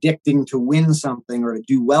I'm predicting to win something or to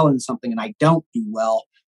do well in something and I don't do well,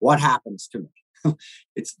 what happens to me?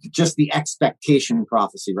 It's just the expectation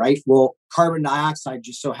prophecy, right? Well, carbon dioxide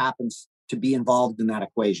just so happens to be involved in that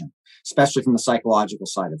equation, especially from the psychological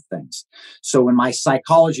side of things. So when my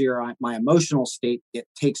psychology or my emotional state, it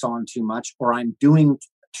takes on too much, or I'm doing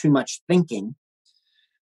too much thinking,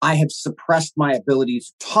 I have suppressed my ability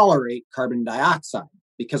to tolerate carbon dioxide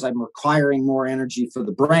because I'm requiring more energy for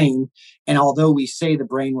the brain. And although we say the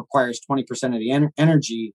brain requires 20% of the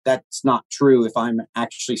energy, that's not true if I'm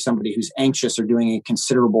actually somebody who's anxious or doing a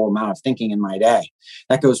considerable amount of thinking in my day.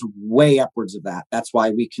 That goes way upwards of that. That's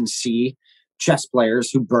why we can see chess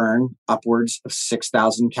players who burn upwards of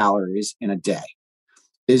 6,000 calories in a day.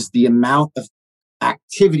 Is the amount of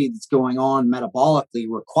activity that's going on metabolically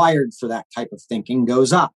required for that type of thinking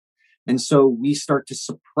goes up. And so we start to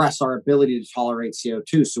suppress our ability to tolerate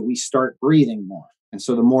CO2. So we start breathing more. And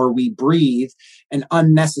so the more we breathe and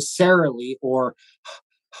unnecessarily or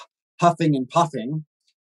huffing and puffing,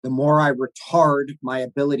 the more I retard my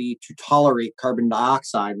ability to tolerate carbon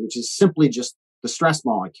dioxide, which is simply just the stress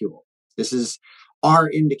molecule. This is our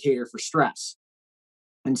indicator for stress.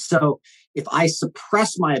 And so if I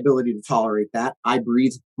suppress my ability to tolerate that, I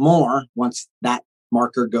breathe more once that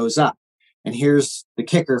marker goes up. And here's the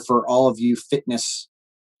kicker for all of you fitness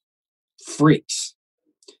freaks.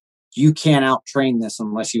 You can't out-train this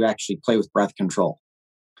unless you actually play with breath control.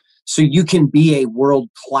 So you can be a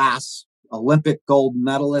world-class Olympic gold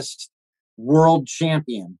medalist, world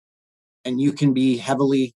champion, and you can be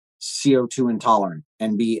heavily CO2 intolerant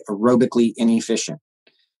and be aerobically inefficient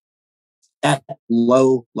at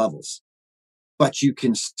low levels. But you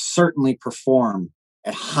can certainly perform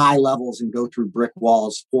at high levels and go through brick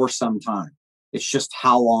walls for some time. It's just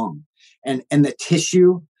how long. And the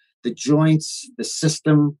tissue, the joints, the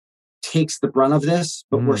system takes the brunt of this,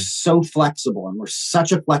 but we're so flexible and we're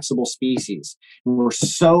such a flexible species. And we're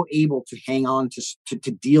so able to hang on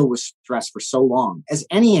to deal with stress for so long as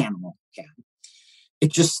any animal can.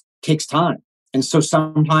 It just takes time. And so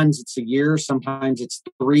sometimes it's a year, sometimes it's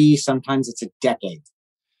 3, sometimes it's a decade.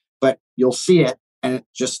 But you'll see it and it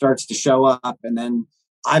just starts to show up. And then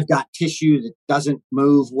I've got tissue that doesn't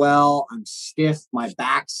move well. I'm stiff. My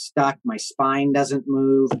back's stuck. My spine doesn't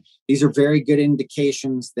move. These are very good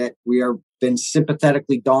indications that we are been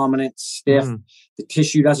sympathetically dominant, stiff. The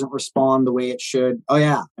tissue doesn't respond the way it should. Oh,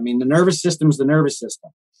 yeah. I mean, the nervous system is the nervous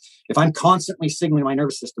system. If I'm constantly signaling my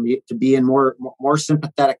nervous system to be in more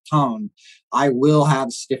sympathetic tone, I will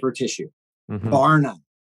have stiffer tissue, bar none.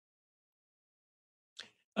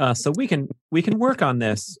 So we can work on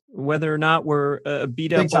this, whether or not we're a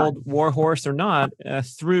beat up old war horse or not,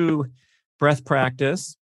 through breath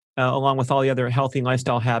practice, along with all the other healthy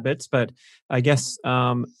lifestyle habits. But I guess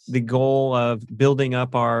the goal of building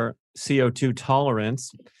up our CO2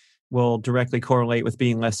 tolerance will directly correlate with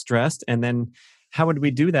being less stressed. And then how would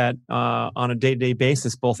we do that on a day-to-day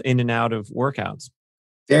basis, both in and out of workouts?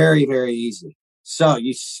 Very, very easy. So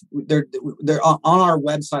they're on our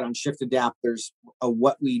website on Shift Adapt. There's a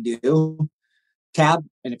what we do tab,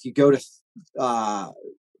 and if you go to how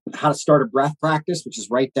to start a breath practice, which is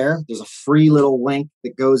right there, there's a free little link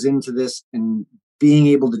that goes into this and being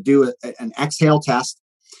able to do an exhale test,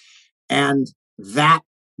 and that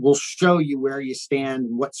will show you where you stand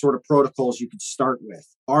and what sort of protocols you could start with.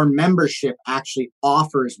 Our membership actually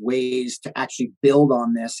offers ways to actually build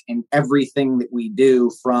on this in everything that we do,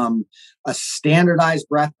 from a standardized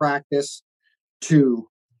breath practice to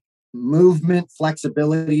movement,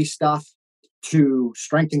 flexibility stuff, to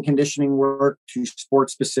strength and conditioning work, to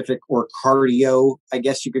sports specific or cardio, I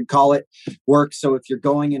guess you could call it, work. So if you're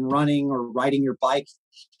going and running or riding your bike,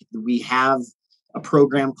 we have a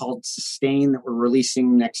program called Sustain that we're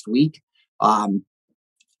releasing next week,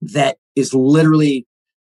 that is literally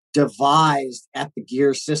devised at the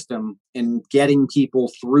gear system in getting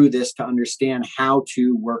people through this to understand how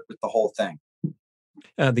to work with the whole thing.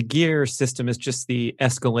 The gear system is just the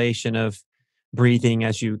escalation of breathing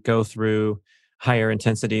as you go through higher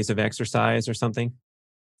intensities of exercise or something?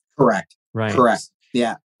 Correct. Right. Correct.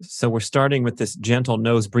 Yeah. So we're starting with this gentle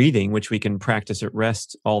nose breathing, which we can practice at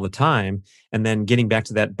rest all the time. And then getting back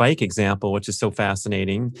to that bike example, which is so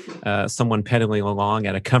fascinating, someone pedaling along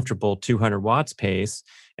at a comfortable 200 watts pace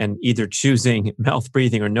and either choosing mouth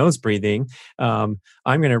breathing or nose breathing. I'm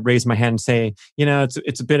going to raise my hand and say,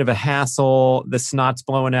 it's a bit of a hassle. The snot's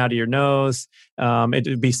blowing out of your nose. It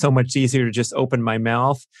would be so much easier to just open my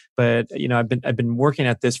mouth. But I've been working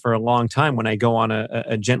at this for a long time when I go on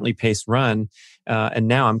a gently paced run. And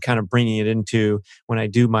now I'm kind of bringing it into when I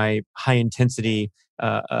do my high intensity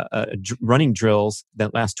running drills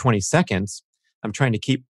that last 20 seconds. I'm trying to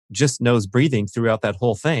keep just nose breathing throughout that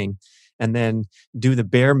whole thing, and then do the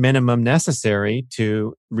bare minimum necessary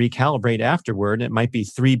to recalibrate afterward. It might be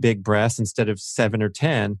 3 big breaths instead of 7 or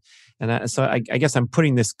 10. And so I guess I'm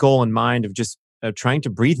putting this goal in mind of just trying to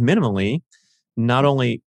breathe minimally, not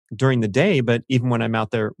only during the day, but even when I'm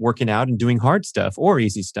out there working out and doing hard stuff or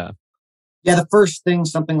easy stuff. Yeah, the first thing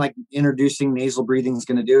something like introducing nasal breathing is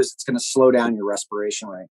going to do is it's going to slow down your respiration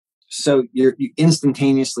rate. So you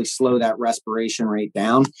instantaneously slow that respiration rate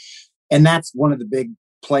down. And that's one of the big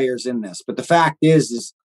players in this. But the fact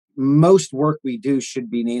is most work we do should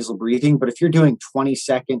be nasal breathing. But if you're doing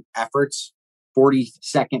 20-second efforts,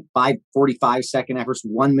 40-second, 45-second efforts,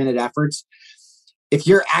 1-minute efforts, if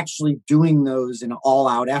you're actually doing those in an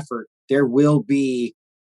all-out effort, there will be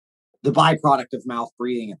the byproduct of mouth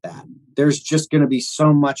breathing at that. There's just going to be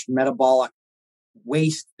so much metabolic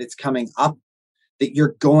waste that's coming up that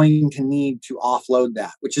you're going to need to offload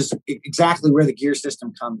that, which is exactly where the gear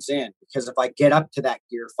system comes in. Because if I get up to that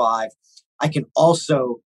gear 5, I can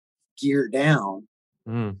also gear down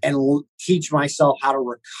and teach myself how to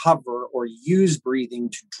recover or use breathing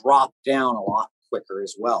to drop down a lot quicker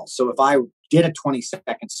as well. So if I did a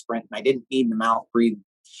 20-second sprint and I didn't need the mouth breathe,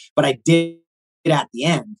 but I did it at the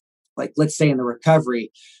end, like let's say in the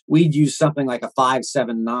recovery, we'd use something like a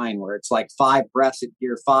 5-7-9, where it's like 5 breaths at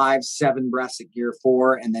gear 5, 7 breaths at gear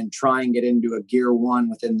 4, and then try and get into a gear 1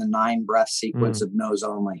 within the 9 breath sequence of nose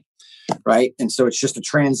only. Right. And so it's just a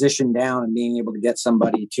transition down and being able to get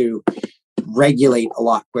somebody to regulate a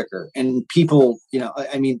lot quicker. And people,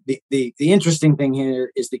 the interesting thing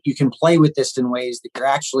here is that you can play with this in ways that you're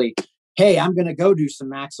actually, hey, I'm going to go do some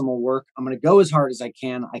maximal work. I'm going to go as hard as I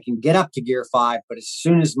can. I can get up to gear 5, but as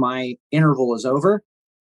soon as my interval is over,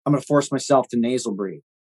 I'm going to force myself to nasal breathe,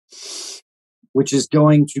 which is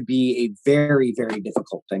going to be a very, very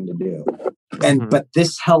difficult thing to do. But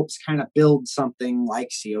this helps kind of build something like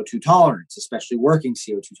CO2 tolerance, especially working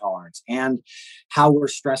CO2 tolerance, and how we're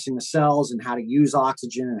stressing the cells and how to use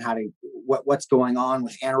oxygen and how to what's going on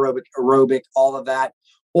with anaerobic, aerobic, all of that.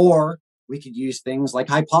 Or we could use things like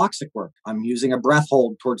hypoxic work. I'm using a breath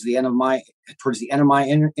hold towards the end of my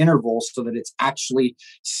interval so that it's actually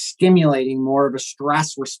stimulating more of a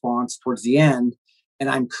stress response towards the end, and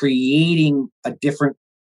I'm creating a different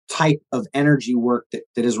type of energy work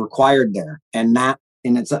that is required there. And that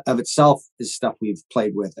in itself is stuff we've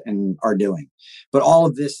played with and are doing. But all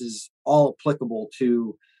of this is all applicable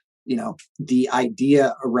to, the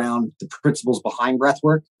idea around the principles behind breath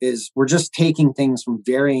work is we're just taking things from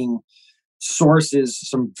varying sources,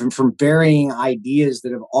 from varying ideas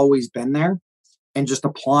that have always been there, and just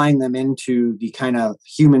applying them into the kind of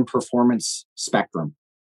human performance spectrum.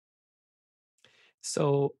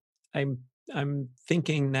 So I'm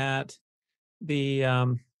thinking that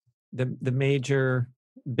the major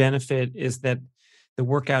benefit is that the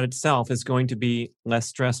workout itself is going to be less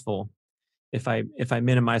stressful if I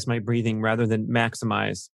minimize my breathing rather than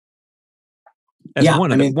maximize. As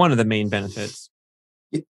one of the main benefits.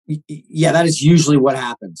 Yeah, that is usually what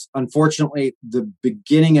happens. Unfortunately, the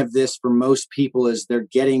beginning of this for most people is they're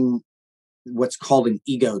getting what's called an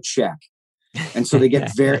ego check. And so they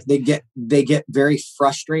get very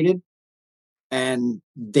frustrated, and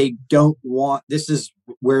they don't want, this is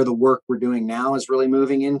where the work we're doing now is really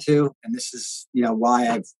moving into. And this is, why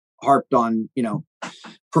I've harped on,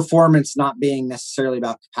 performance not being necessarily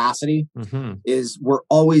about capacity, is we're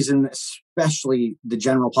always in, especially the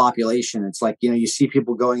general population. It's like, you see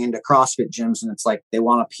people going into CrossFit gyms and it's like they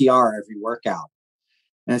want a PR every workout.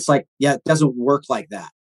 And it's like, yeah, it doesn't work like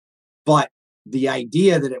that. But the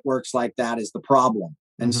idea that it works like that is the problem.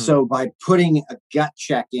 And so by putting a gut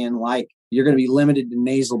check in, like you're going to be limited to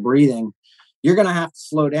nasal breathing, you're going to have to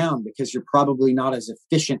slow down because you're probably not as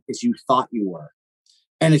efficient as you thought you were.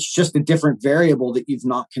 And it's just a different variable that you've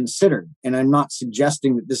not considered. And I'm not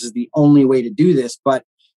suggesting that this is the only way to do this, but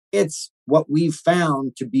it's what we've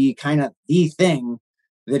found to be kind of the thing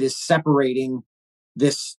that is separating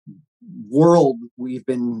this world we've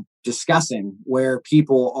been discussing, where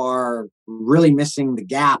people are really missing the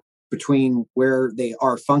gap between where they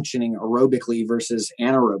are functioning aerobically versus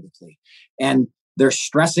anaerobically. And they're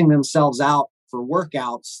stressing themselves out for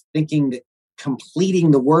workouts, thinking that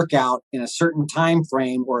completing the workout in a certain time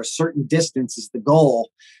frame or a certain distance is the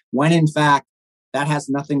goal, when in fact that has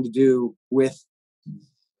nothing to do with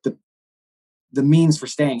the means for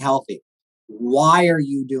staying healthy. Why are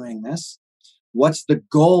you doing this? What's the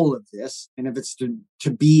goal of this? And if it's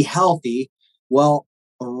to be healthy, well,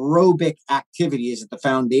 aerobic activity is at the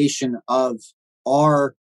foundation of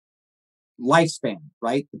our lifespan,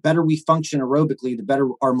 right? The better we function aerobically, the better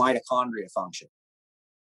our mitochondria function,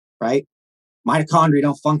 right? Mitochondria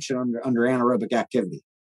don't function under anaerobic activity.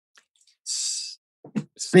 Big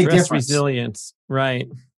Stress difference. resilience, right?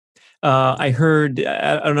 I heard,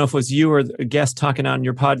 I don't know if it was you or a guest talking on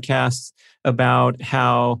your podcast about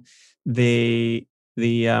how the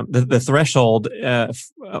threshold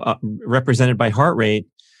represented by heart rate,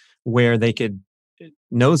 where they could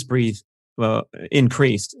nose breathe,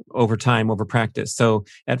 increased over time, over practice. So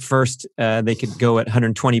at first, they could go at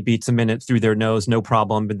 120 beats a minute through their nose, no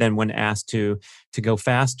problem. But then when asked to go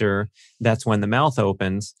faster, that's when the mouth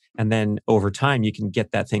opens. And then over time, you can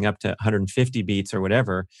get that thing up to 150 beats or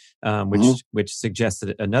whatever, which suggests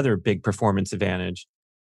another big performance advantage.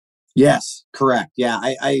 Yes, correct. Yeah,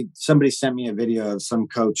 I somebody sent me a video of some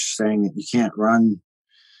coach saying that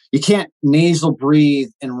you can't nasal breathe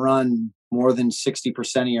and run more than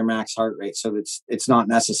 60% of your max heart rate. So it's not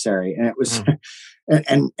necessary. And it was,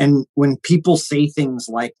 and when people say things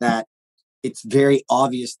like that, it's very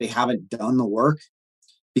obvious they haven't done the work,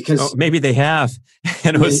 because maybe they have,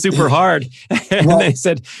 and it was super hard. And they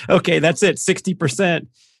said, okay, that's it, 60%.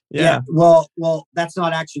 Yeah. Well, that's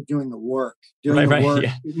not actually doing the work. Doing the work,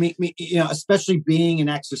 yeah. Especially being in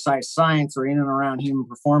exercise science or in and around human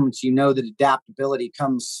performance, you know that adaptability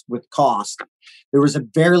comes with cost. There was a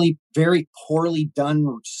very, very poorly done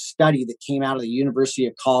study that came out of the University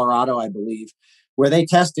of Colorado, I believe, where they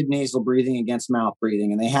tested nasal breathing against mouth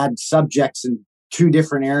breathing, and they had subjects in 2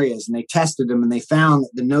 different areas, and they tested them, and they found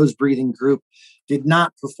that the nose breathing group did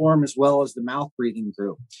not perform as well as the mouth breathing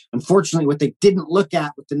group. Unfortunately, what they didn't look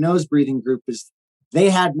at with the nose breathing group is they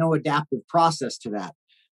had no adaptive process to that.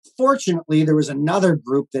 Fortunately, there was another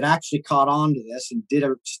group that actually caught on to this and did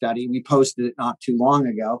a study. We posted it not too long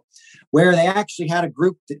ago, where they actually had a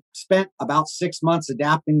group that spent about 6 months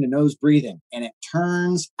adapting to nose breathing. And it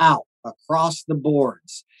turns out across the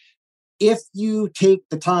boards, if you take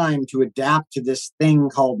the time to adapt to this thing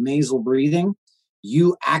called nasal breathing,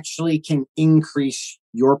 you actually can increase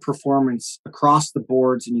your performance across the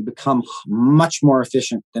boards, and you become much more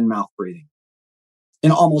efficient than mouth breathing.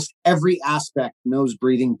 In almost every aspect, nose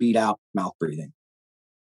breathing beat out mouth breathing.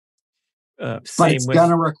 But it's going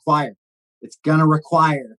to require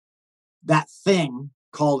that thing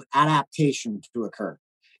called adaptation to occur.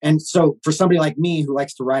 And so for somebody like me who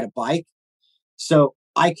likes to ride a bike, so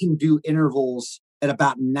I can do intervals at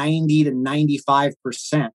about 90 to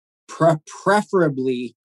 95%,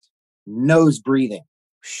 preferably nose breathing.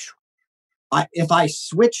 If I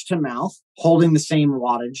switch to mouth, holding the same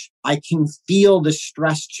wattage, I can feel the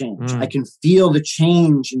stress change. I can feel the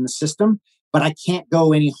change in the system, but I can't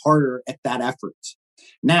go any harder at that effort.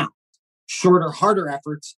 Now, shorter, harder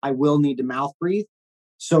efforts, I will need to mouth breathe.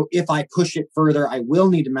 So if I push it further, I will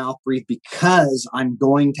need to mouth breathe, because I'm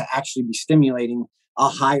going to actually be stimulating a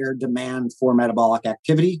higher demand for metabolic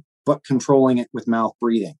activity, but controlling it with mouth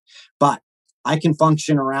breathing. But I can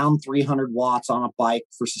function around 300 watts on a bike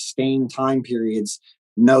for sustained time periods,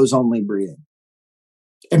 nose only breathing,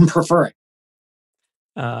 and prefer it.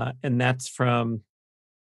 And that's from,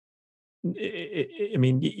 I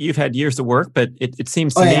mean, you've had years of work, but it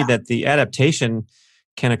seems to me that the adaptation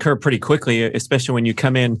can occur pretty quickly, especially when you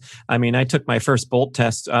come in. I mean, I took my first Bolt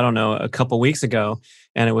test, I don't know, a couple of weeks ago,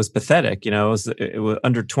 and it was pathetic. It was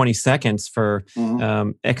under 20 seconds for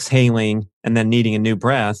exhaling and then needing a new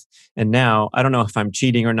breath. And now, I don't know if I'm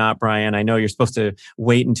cheating or not, Brian. I know you're supposed to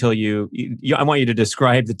wait until you I want you to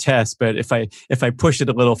describe the test, but if I push it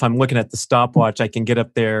a little, if I'm looking at the stopwatch, I can get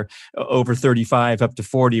up there over 35, up to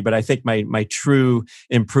 40. But I think my true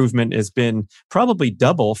improvement has been probably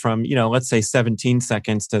double from, let's say 17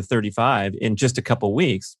 seconds to 35 in just a couple of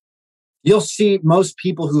weeks. You'll see most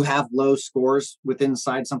people who have low scores with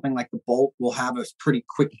inside something like the Bolt will have a pretty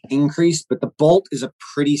quick increase, but the Bolt is a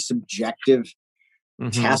pretty subjective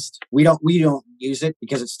test. We don't use it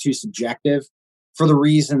because it's too subjective. for the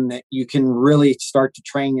reason that you can really start to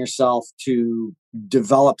train yourself to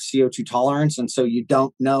develop CO2 tolerance. And so you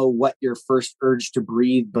don't know what your first urge to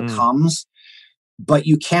breathe becomes, but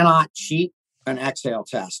you cannot cheat an exhale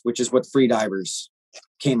test, which is what free divers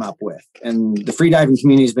came up with. And the free diving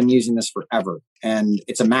community has been using this forever. And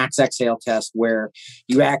it's a max exhale test where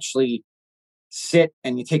you actually sit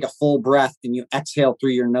and you take a full breath and you exhale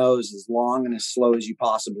through your nose as long and as slow as you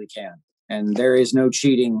possibly can. And there is no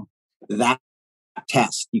cheating that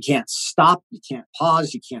test. You can't stop, you can't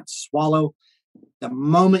pause, you can't swallow. The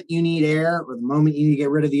moment you need air or the moment you need to get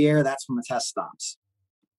rid of the air, that's when the test stops.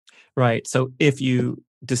 Right. So if you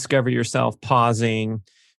discover yourself pausing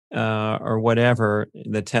or whatever,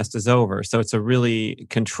 the test is over. So it's a really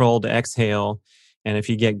controlled exhale. And if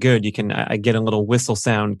you get good, I get a little whistle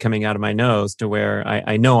sound coming out of my nose to where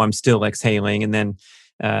I know I'm still exhaling. And then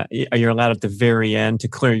you're allowed at the very end to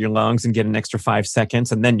clear your lungs and get an extra 5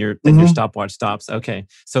 seconds. And then your stopwatch stops. Okay.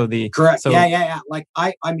 So correct. Yeah. Like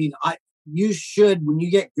you should, when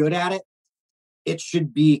you get good at it, it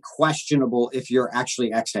should be questionable if you're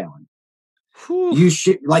actually exhaling. Whew. You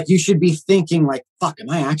should be thinking like, fuck,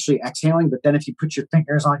 am I actually exhaling? But then if you put your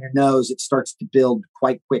fingers on your nose, it starts to build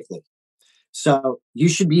quite quickly. So you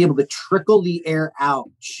should be able to trickle the air out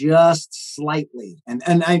just slightly. And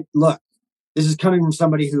I look, this is coming from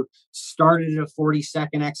somebody who started at a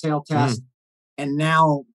 40-second exhale test. And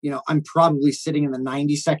now, I'm probably sitting in the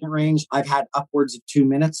 90-second range. I've had upwards of 2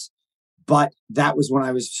 minutes. But that was when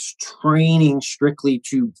I was training strictly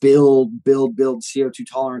to build CO2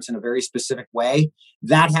 tolerance in a very specific way.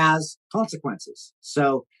 That has consequences.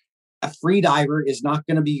 So a free diver is not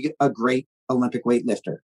going to be a great Olympic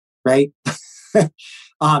weightlifter, right?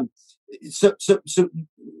 So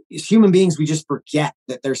as human beings, we just forget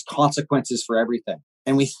that there's consequences for everything.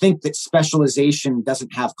 And we think that specialization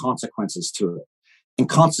doesn't have consequences to it. And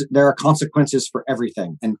there are consequences for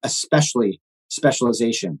everything, and especially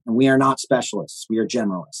specialization. And we are not specialists. We are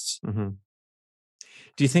generalists. Mm-hmm.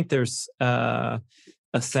 Do you think there's a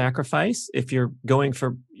sacrifice if you're going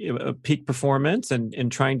for a peak performance and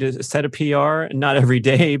trying to set a PR? Not every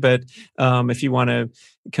day, but if you want to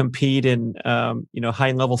compete in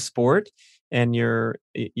high level sport, and you're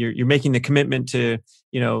making the commitment to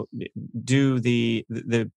do the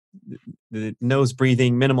nose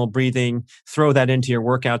breathing, minimal breathing, throw that into your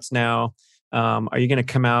workouts now. Are you going to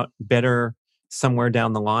come out better somewhere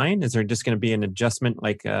down the line? Is there just going to be an adjustment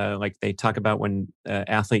like they talk about when an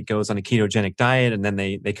athlete goes on a ketogenic diet and then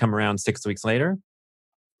they come around 6 weeks later?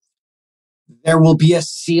 There will be a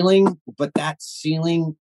ceiling, but that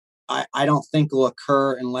ceiling I don't think will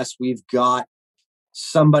occur unless we've got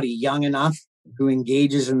somebody young enough who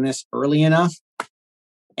engages in this early enough.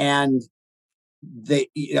 And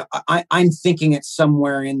I'm thinking it's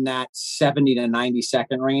somewhere in that 70 to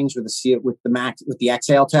 90-second range with the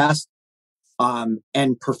exhale test.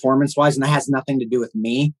 And performance-wise, and that has nothing to do with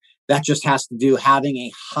me. That just has to do having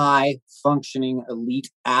a high-functioning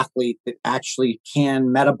elite athlete that actually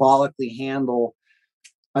can metabolically handle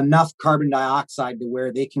enough carbon dioxide to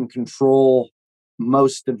where they can control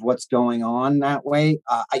most of what's going on that way.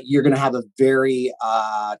 You're going to have a very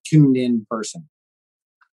tuned-in person.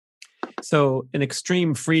 So an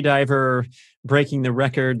extreme free diver breaking the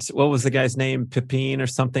records. What was the guy's name? Pepin or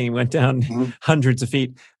something? He went down hundreds of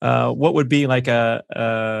feet. What would be like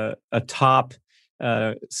a top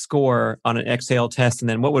score on an exhale test? And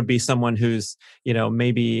then what would be someone who's,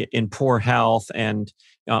 maybe in poor health and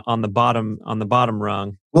on the bottom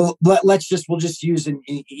rung? Well, we'll just use an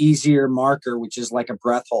easier marker, which is like a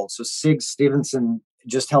breath hold. So Sig Stevenson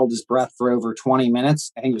just held his breath for over 20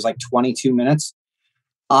 minutes. I think it was like 22 minutes.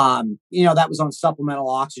 That was on supplemental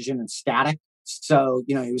oxygen and static. So,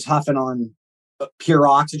 he was huffing on pure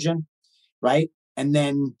oxygen, right? And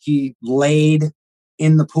then he laid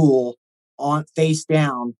in the pool on face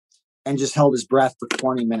down and just held his breath for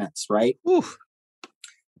 20 minutes, right? Oof.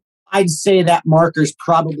 I'd say that marker's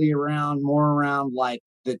probably more around like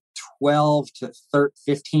the 12 to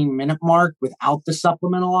 15 minute mark without the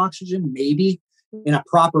supplemental oxygen, maybe in a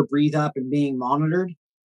proper breathe up and being monitored.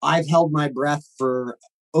 I've held my breath for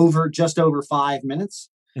just over 5 minutes.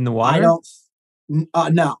 In the water?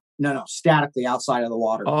 No, statically outside of the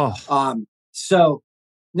water. Oh. So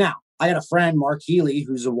now I got a friend, Mark Healy,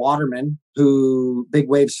 who's a waterman, big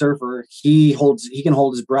wave surfer. He can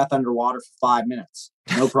hold his breath underwater for 5 minutes.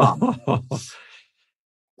 No problem.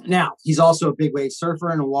 Now he's also a big wave surfer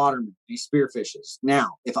and a waterman. He spearfishes.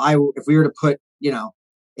 Now, if we were to put,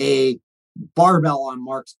 a barbell on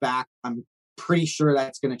Mark's back, I'm pretty sure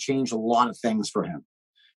that's going to change a lot of things for him.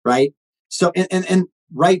 Right. So, and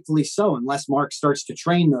rightfully so, unless Mark starts to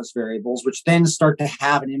train those variables, which then start to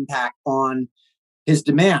have an impact on his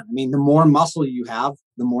demand. I mean, the more muscle you have,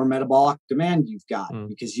 the more metabolic demand you've got,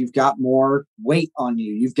 because you've got more weight on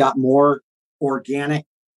you. You've got more organic,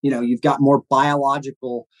 you've got more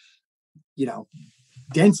biological,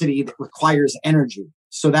 density that requires energy.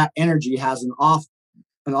 So that energy has an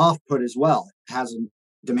output as well. It has a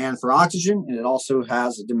demand for oxygen, and it also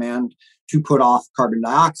has a demand to put off carbon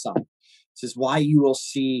dioxide. This is why you will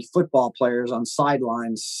see football players on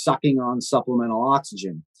sidelines sucking on supplemental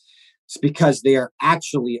oxygen. It's because they are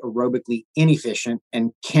actually aerobically inefficient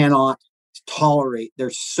and cannot tolerate. They're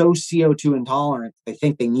so CO2 intolerant. They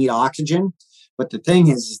think they need oxygen. But the thing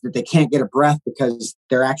is that they can't get a breath because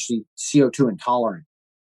they're actually CO2 intolerant.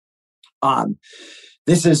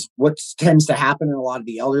 This is what tends to happen in a lot of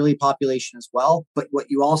the elderly population as well. But what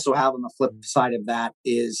you also have on the flip side of that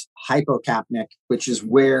is hypocapnic, which is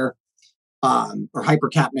where, or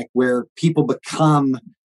hypercapnic, where people become,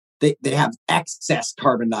 they have excess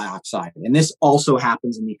carbon dioxide. And this also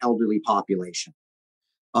happens in the elderly population,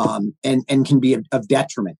 and can be of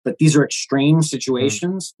detriment. But these are extreme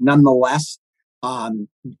situations. Nonetheless,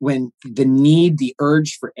 when the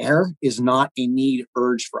urge for air is not a need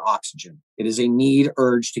urge for oxygen. It is a need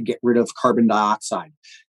urge to get rid of carbon dioxide.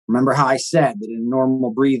 Remember how I said that in normal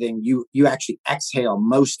breathing, you actually exhale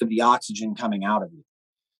most of the oxygen coming out of you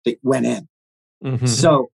that went in. Mm-hmm.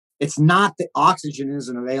 So it's not that oxygen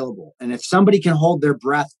isn't available. And if somebody can hold their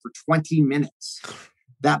breath for 20 minutes,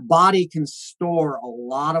 that body can store a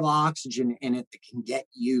lot of oxygen in it that can get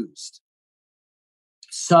used.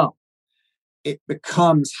 So it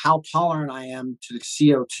becomes how tolerant I am to the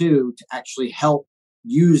CO2 to actually help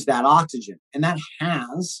use that oxygen. And that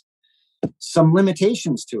has some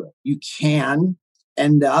limitations to it. You can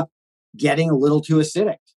end up getting a little too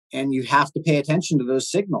acidic, and you have to pay attention to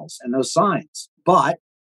those signals and those signs. But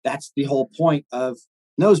that's the whole point of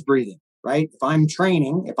nose breathing, right? If I'm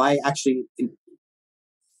training, if I actually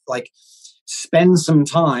spend some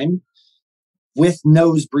time with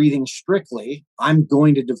nose breathing strictly, I'm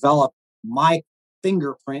going to develop my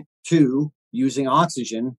fingerprint to using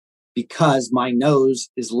oxygen because my nose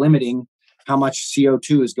is limiting how much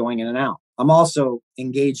CO2 is going in and out. I'm also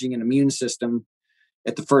engaging an immune system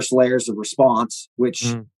at the first layers of response,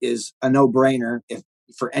 which is a no-brainer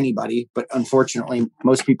for anybody. But unfortunately,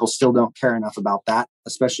 most people still don't care enough about that,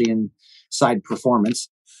 especially in side performance.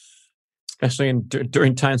 Especially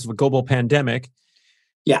during times of a global pandemic.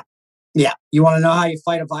 Yeah. Yeah. You want to know how you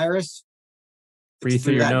fight a virus? Breathe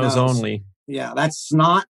through your nose only. Yeah, that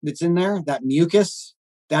snot that's in there, that mucus,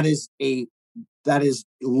 that is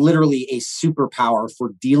literally a superpower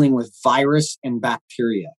for dealing with virus and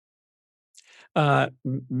bacteria.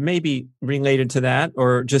 Maybe related to that,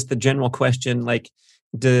 or just the general question, like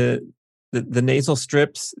the nasal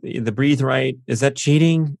strips, the Breathe Right, is that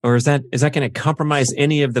cheating, or is that going to compromise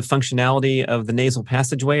any of the functionality of the nasal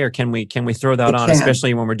passageway, or can we throw that on,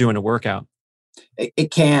 especially when we're doing a workout?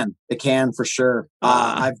 It can for sure.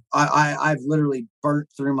 I've literally burnt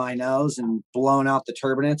through my nose and blown out the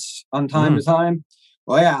turbinates on time to time.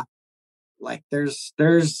 Well, yeah, like there's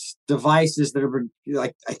devices that are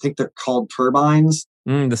like, I think they're called turbines.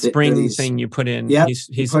 The spring thing you put in. Yep,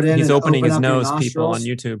 he's opening his nose, people on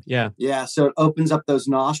YouTube. Yeah. Yeah. So it opens up those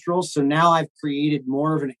nostrils. So now I've created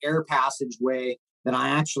more of an air passageway than I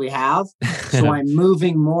actually have. So I'm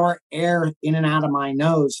moving more air in and out of my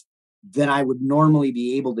nose than I would normally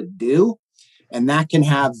be able to do. And that can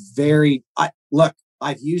have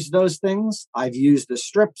I've used those things. I've used the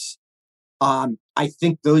strips. I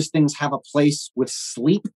think those things have a place with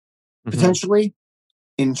sleep, potentially.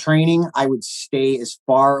 In training, I would stay as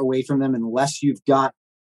far away from them unless you've got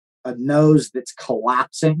a nose that's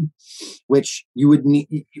collapsing, which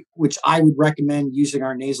I would recommend using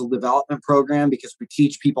our nasal development program, because we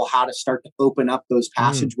teach people how to start to open up those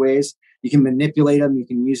passageways. You can manipulate them. You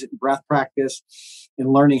can use it in breath practice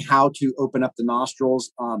and learning how to open up the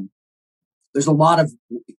nostrils. There's a lot of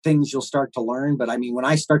things you'll start to learn, but I mean, when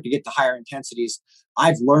I start to get to higher intensities,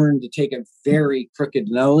 I've learned to take a very crooked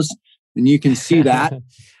nose, and you can see that.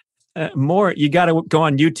 You got to go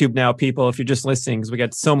on YouTube now, people, if you're just listening, because we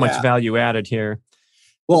got so much value added here.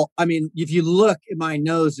 Well, I mean, if you look at my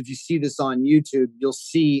nose, if you see this on YouTube, you'll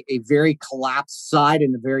see a very collapsed side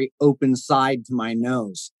and a very open side to my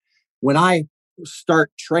nose. When I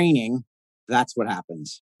start training, that's what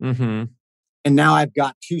happens. Mm-hmm. And now I've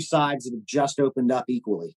got two sides that have just opened up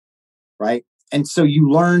equally, right? And so you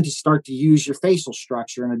learn to start to use your facial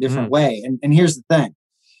structure in a different way. And here's the thing.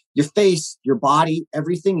 Your face, your body,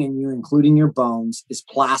 everything in you, including your bones, is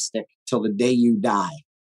plastic till the day you die.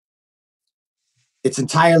 It's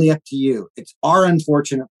entirely up to you. It's our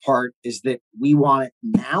unfortunate part is that we want it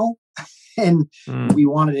now and we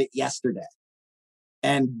wanted it yesterday.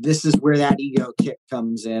 And this is where that ego kick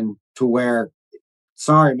comes in, to where,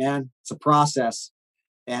 sorry, man, it's a process.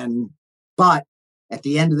 But at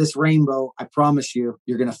the end of this rainbow, I promise you,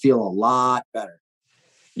 you're going to feel a lot better.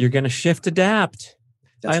 You're going to shift, adapt.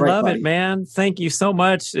 That's I right, love buddy. it, man. Thank you so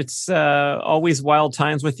much. It's always wild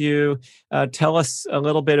times with you. Tell us a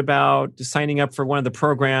little bit about signing up for one of the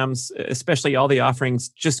programs, especially all the offerings,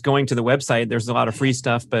 just going to the website. There's a lot of free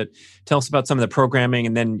stuff, but tell us about some of the programming,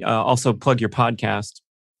 and then also plug your podcast.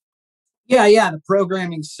 Yeah. The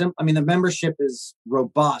programming, the membership is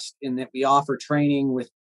robust in that we offer training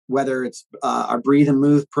with, whether it's our Breathe and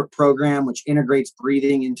Move program, which integrates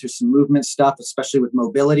breathing into some movement stuff, especially with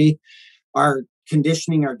mobility. Our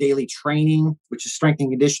conditioning, our daily training, which is strength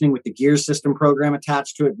and conditioning with the gear system program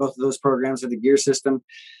attached to it. Both of those programs are the gear system.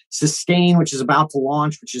 Sustain, which is about to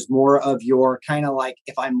launch, which is more of your kind of like,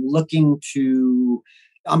 if I'm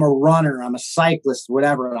a runner, I'm a cyclist,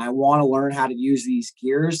 whatever, and I want to learn how to use these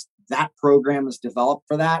gears, that program is developed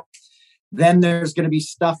for that. Then there's going to be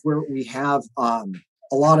stuff where we have a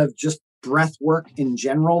lot of just breath work in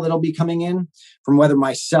general that'll be coming in from whether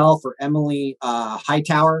myself or Emily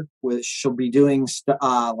Hightower, which she'll be doing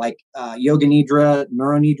like yoga nidra,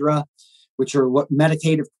 neuronidra, which are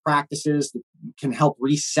meditative practices that can help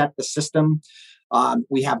reset the system.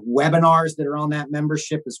 We have webinars that are on that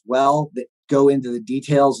membership as well that go into the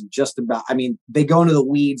details just about, they go into the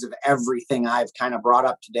weeds of everything I've kind of brought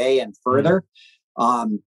up today and further.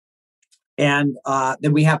 And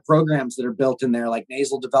then we have programs that are built in there like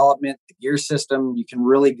nasal development, the gear system. You can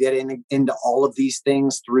really get into all of these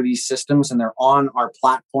things through these systems, and they're on our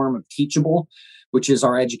platform of Teachable, which is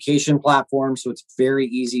our education platform. So it's very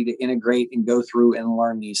easy to integrate and go through and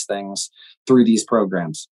learn these things through these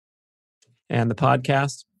programs. And the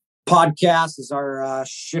podcast? Podcast is our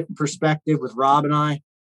Shift Perspective with Rob and I.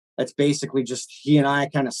 That's basically just he and I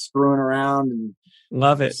kind of screwing around, and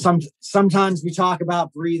love it. Sometimes we talk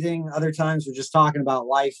about breathing. Other times we're just talking about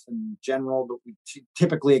life in general, but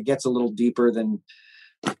typically it gets a little deeper than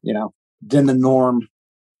the norm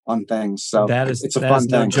on things. So it's a fun thing.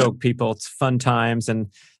 No joke, people. It's fun times,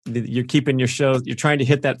 and you're keeping your show. You're trying to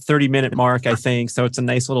hit that 30-minute mark, I think. So it's a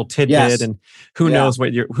nice little tidbit, yes. And who knows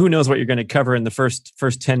what you're going to cover in the first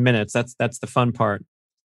 10 minutes. That's the fun part.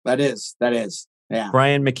 That is. Yeah.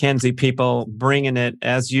 Brian MacKenzie, people, bringing it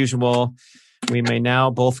as usual. We may now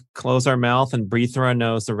both close our mouth and breathe through our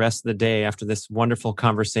nose the rest of the day after this wonderful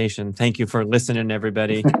conversation. Thank you for listening,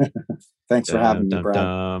 everybody. Thanks for having me,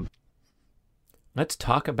 Brad. Let's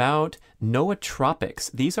talk about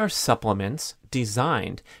nootropics. These are supplements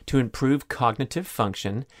designed to improve cognitive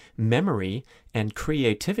function, memory, and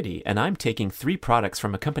creativity. And I'm taking 3 products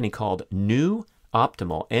from a company called Nu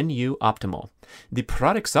Optimal. The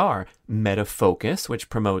products are MetaFocus, which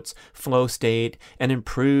promotes flow state and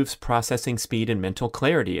improves processing speed and mental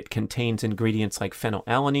clarity. It contains ingredients like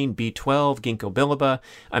phenylalanine, B12, ginkgo biloba.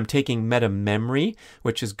 I'm taking MetaMemory,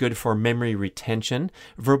 which is good for memory retention,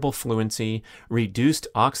 verbal fluency, reduced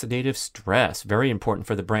oxidative stress, very important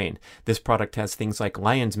for the brain. This product has things like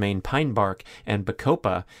lion's mane, pine bark, and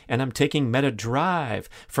bacopa. And I'm taking MetaDrive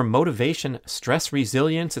for motivation, stress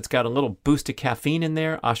resilience. It's got a little boost of caffeine in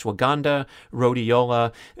there, ashwagandha,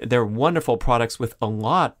 rhodiola. They're wonderful products with a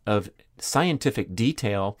lot of scientific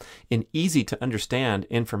detail and easy to understand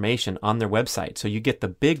information on their website. So you get the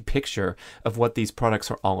big picture of what these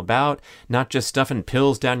products are all about, not just stuffing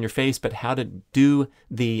pills down your face, but how to do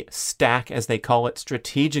the stack, as they call it,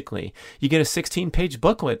 strategically. You get a 16-page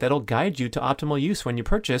booklet that'll guide you to optimal use when you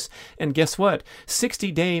purchase. And guess what?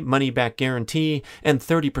 60-day money-back guarantee and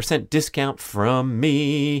 30% discount from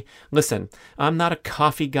me. Listen, I'm not a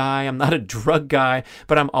coffee guy. I'm not a drug guy,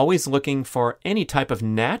 but I'm always looking for any type of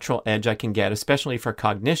natural edge I can get, especially for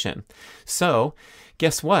cognition. So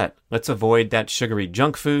guess what? Let's avoid that sugary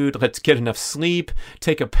junk food. Let's get enough sleep,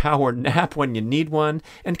 take a power nap when you need one,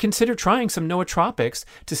 and consider trying some nootropics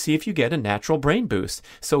to see if you get a natural brain boost.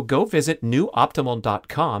 So go visit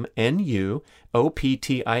nuoptimal.com, NUOPTIMAL,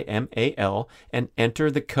 and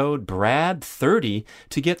enter the code BRAD30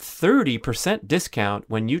 to get 30% discount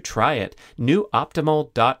when you try it.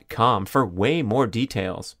 nuoptimal.com for way more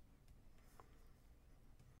details.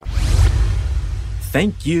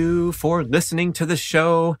 Thank you for listening to the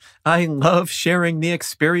show. I love sharing the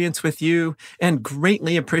experience with you and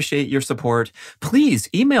greatly appreciate your support. Please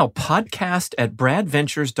email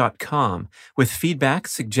podcast@bradventures.com with feedback,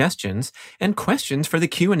 suggestions, and questions for the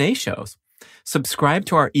Q&A shows. Subscribe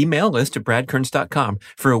to our email list at bradkearns.com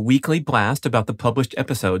for a weekly blast about the published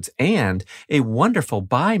episodes and a wonderful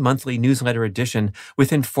bi-monthly newsletter edition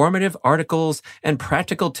with informative articles and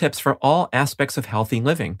practical tips for all aspects of healthy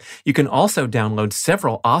living. You can also download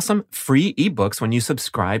several awesome free ebooks when you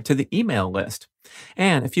subscribe to the email list.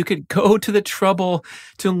 And if you could go to the trouble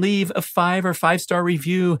to leave a 5 or 5-star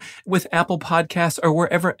review with Apple Podcasts or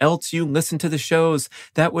wherever else you listen to the shows,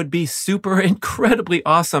 that would be super incredibly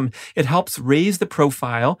awesome. It helps raise the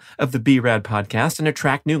profile of the B-Rad podcast and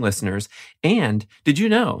attract new listeners. And did you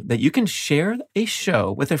know that you can share a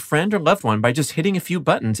show with a friend or loved one by just hitting a few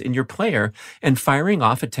buttons in your player and firing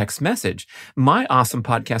off a text message? My awesome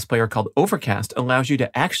podcast player called Overcast allows you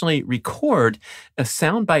to actually record a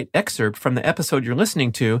soundbite excerpt from the episode you're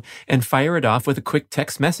listening to and fire it off with a quick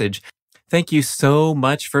text message. Thank you so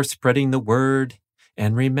much for spreading the word.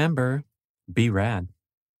 And remember, be rad.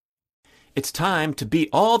 It's time to be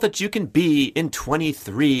all that you can be in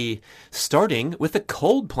 23, starting with a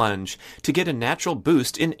cold plunge to get a natural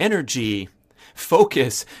boost in energy.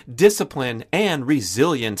 Focus, discipline, and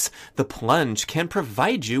resilience. The plunge can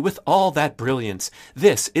provide you with all that brilliance.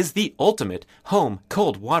 This is the ultimate home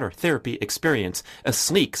cold water therapy experience, a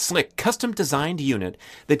sleek, slick, custom-designed unit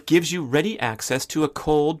that gives you ready access to a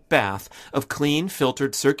cold bath of clean,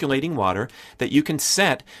 filtered, circulating water that you can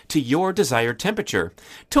set to your desired temperature.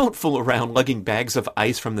 Don't fool around lugging bags of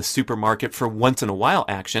ice from the supermarket for once-in-a-while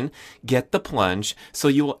action. Get the plunge so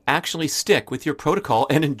you will actually stick with your protocol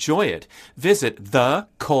and enjoy it. Visit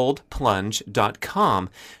thecoldplunge.com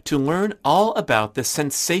to learn all about this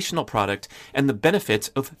sensational product and the benefits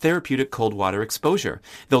of therapeutic cold water exposure.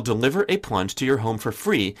 They'll deliver a plunge to your home for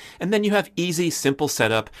free, and then you have easy, simple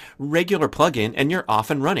setup, regular plug-in, and you're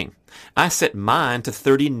off and running. I set mine to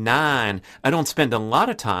 39. I don't spend a lot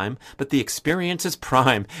of time, but the experience is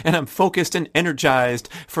prime, and I'm focused and energized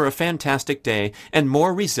for a fantastic day and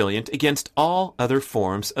more resilient against all other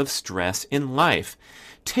forms of stress in life.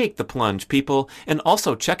 Take the plunge, people, and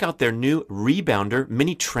also check out their new Rebounder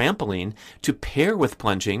mini trampoline to pair with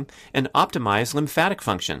plunging and optimize lymphatic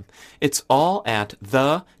function. It's all at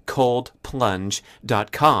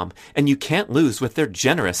thecoldplunge.com, and you can't lose with their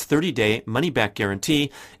generous 30-day money-back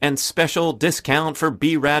guarantee and special discount for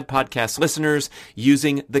B-Rad podcast listeners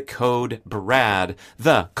using the code BRAD.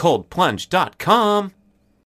 Thecoldplunge.com.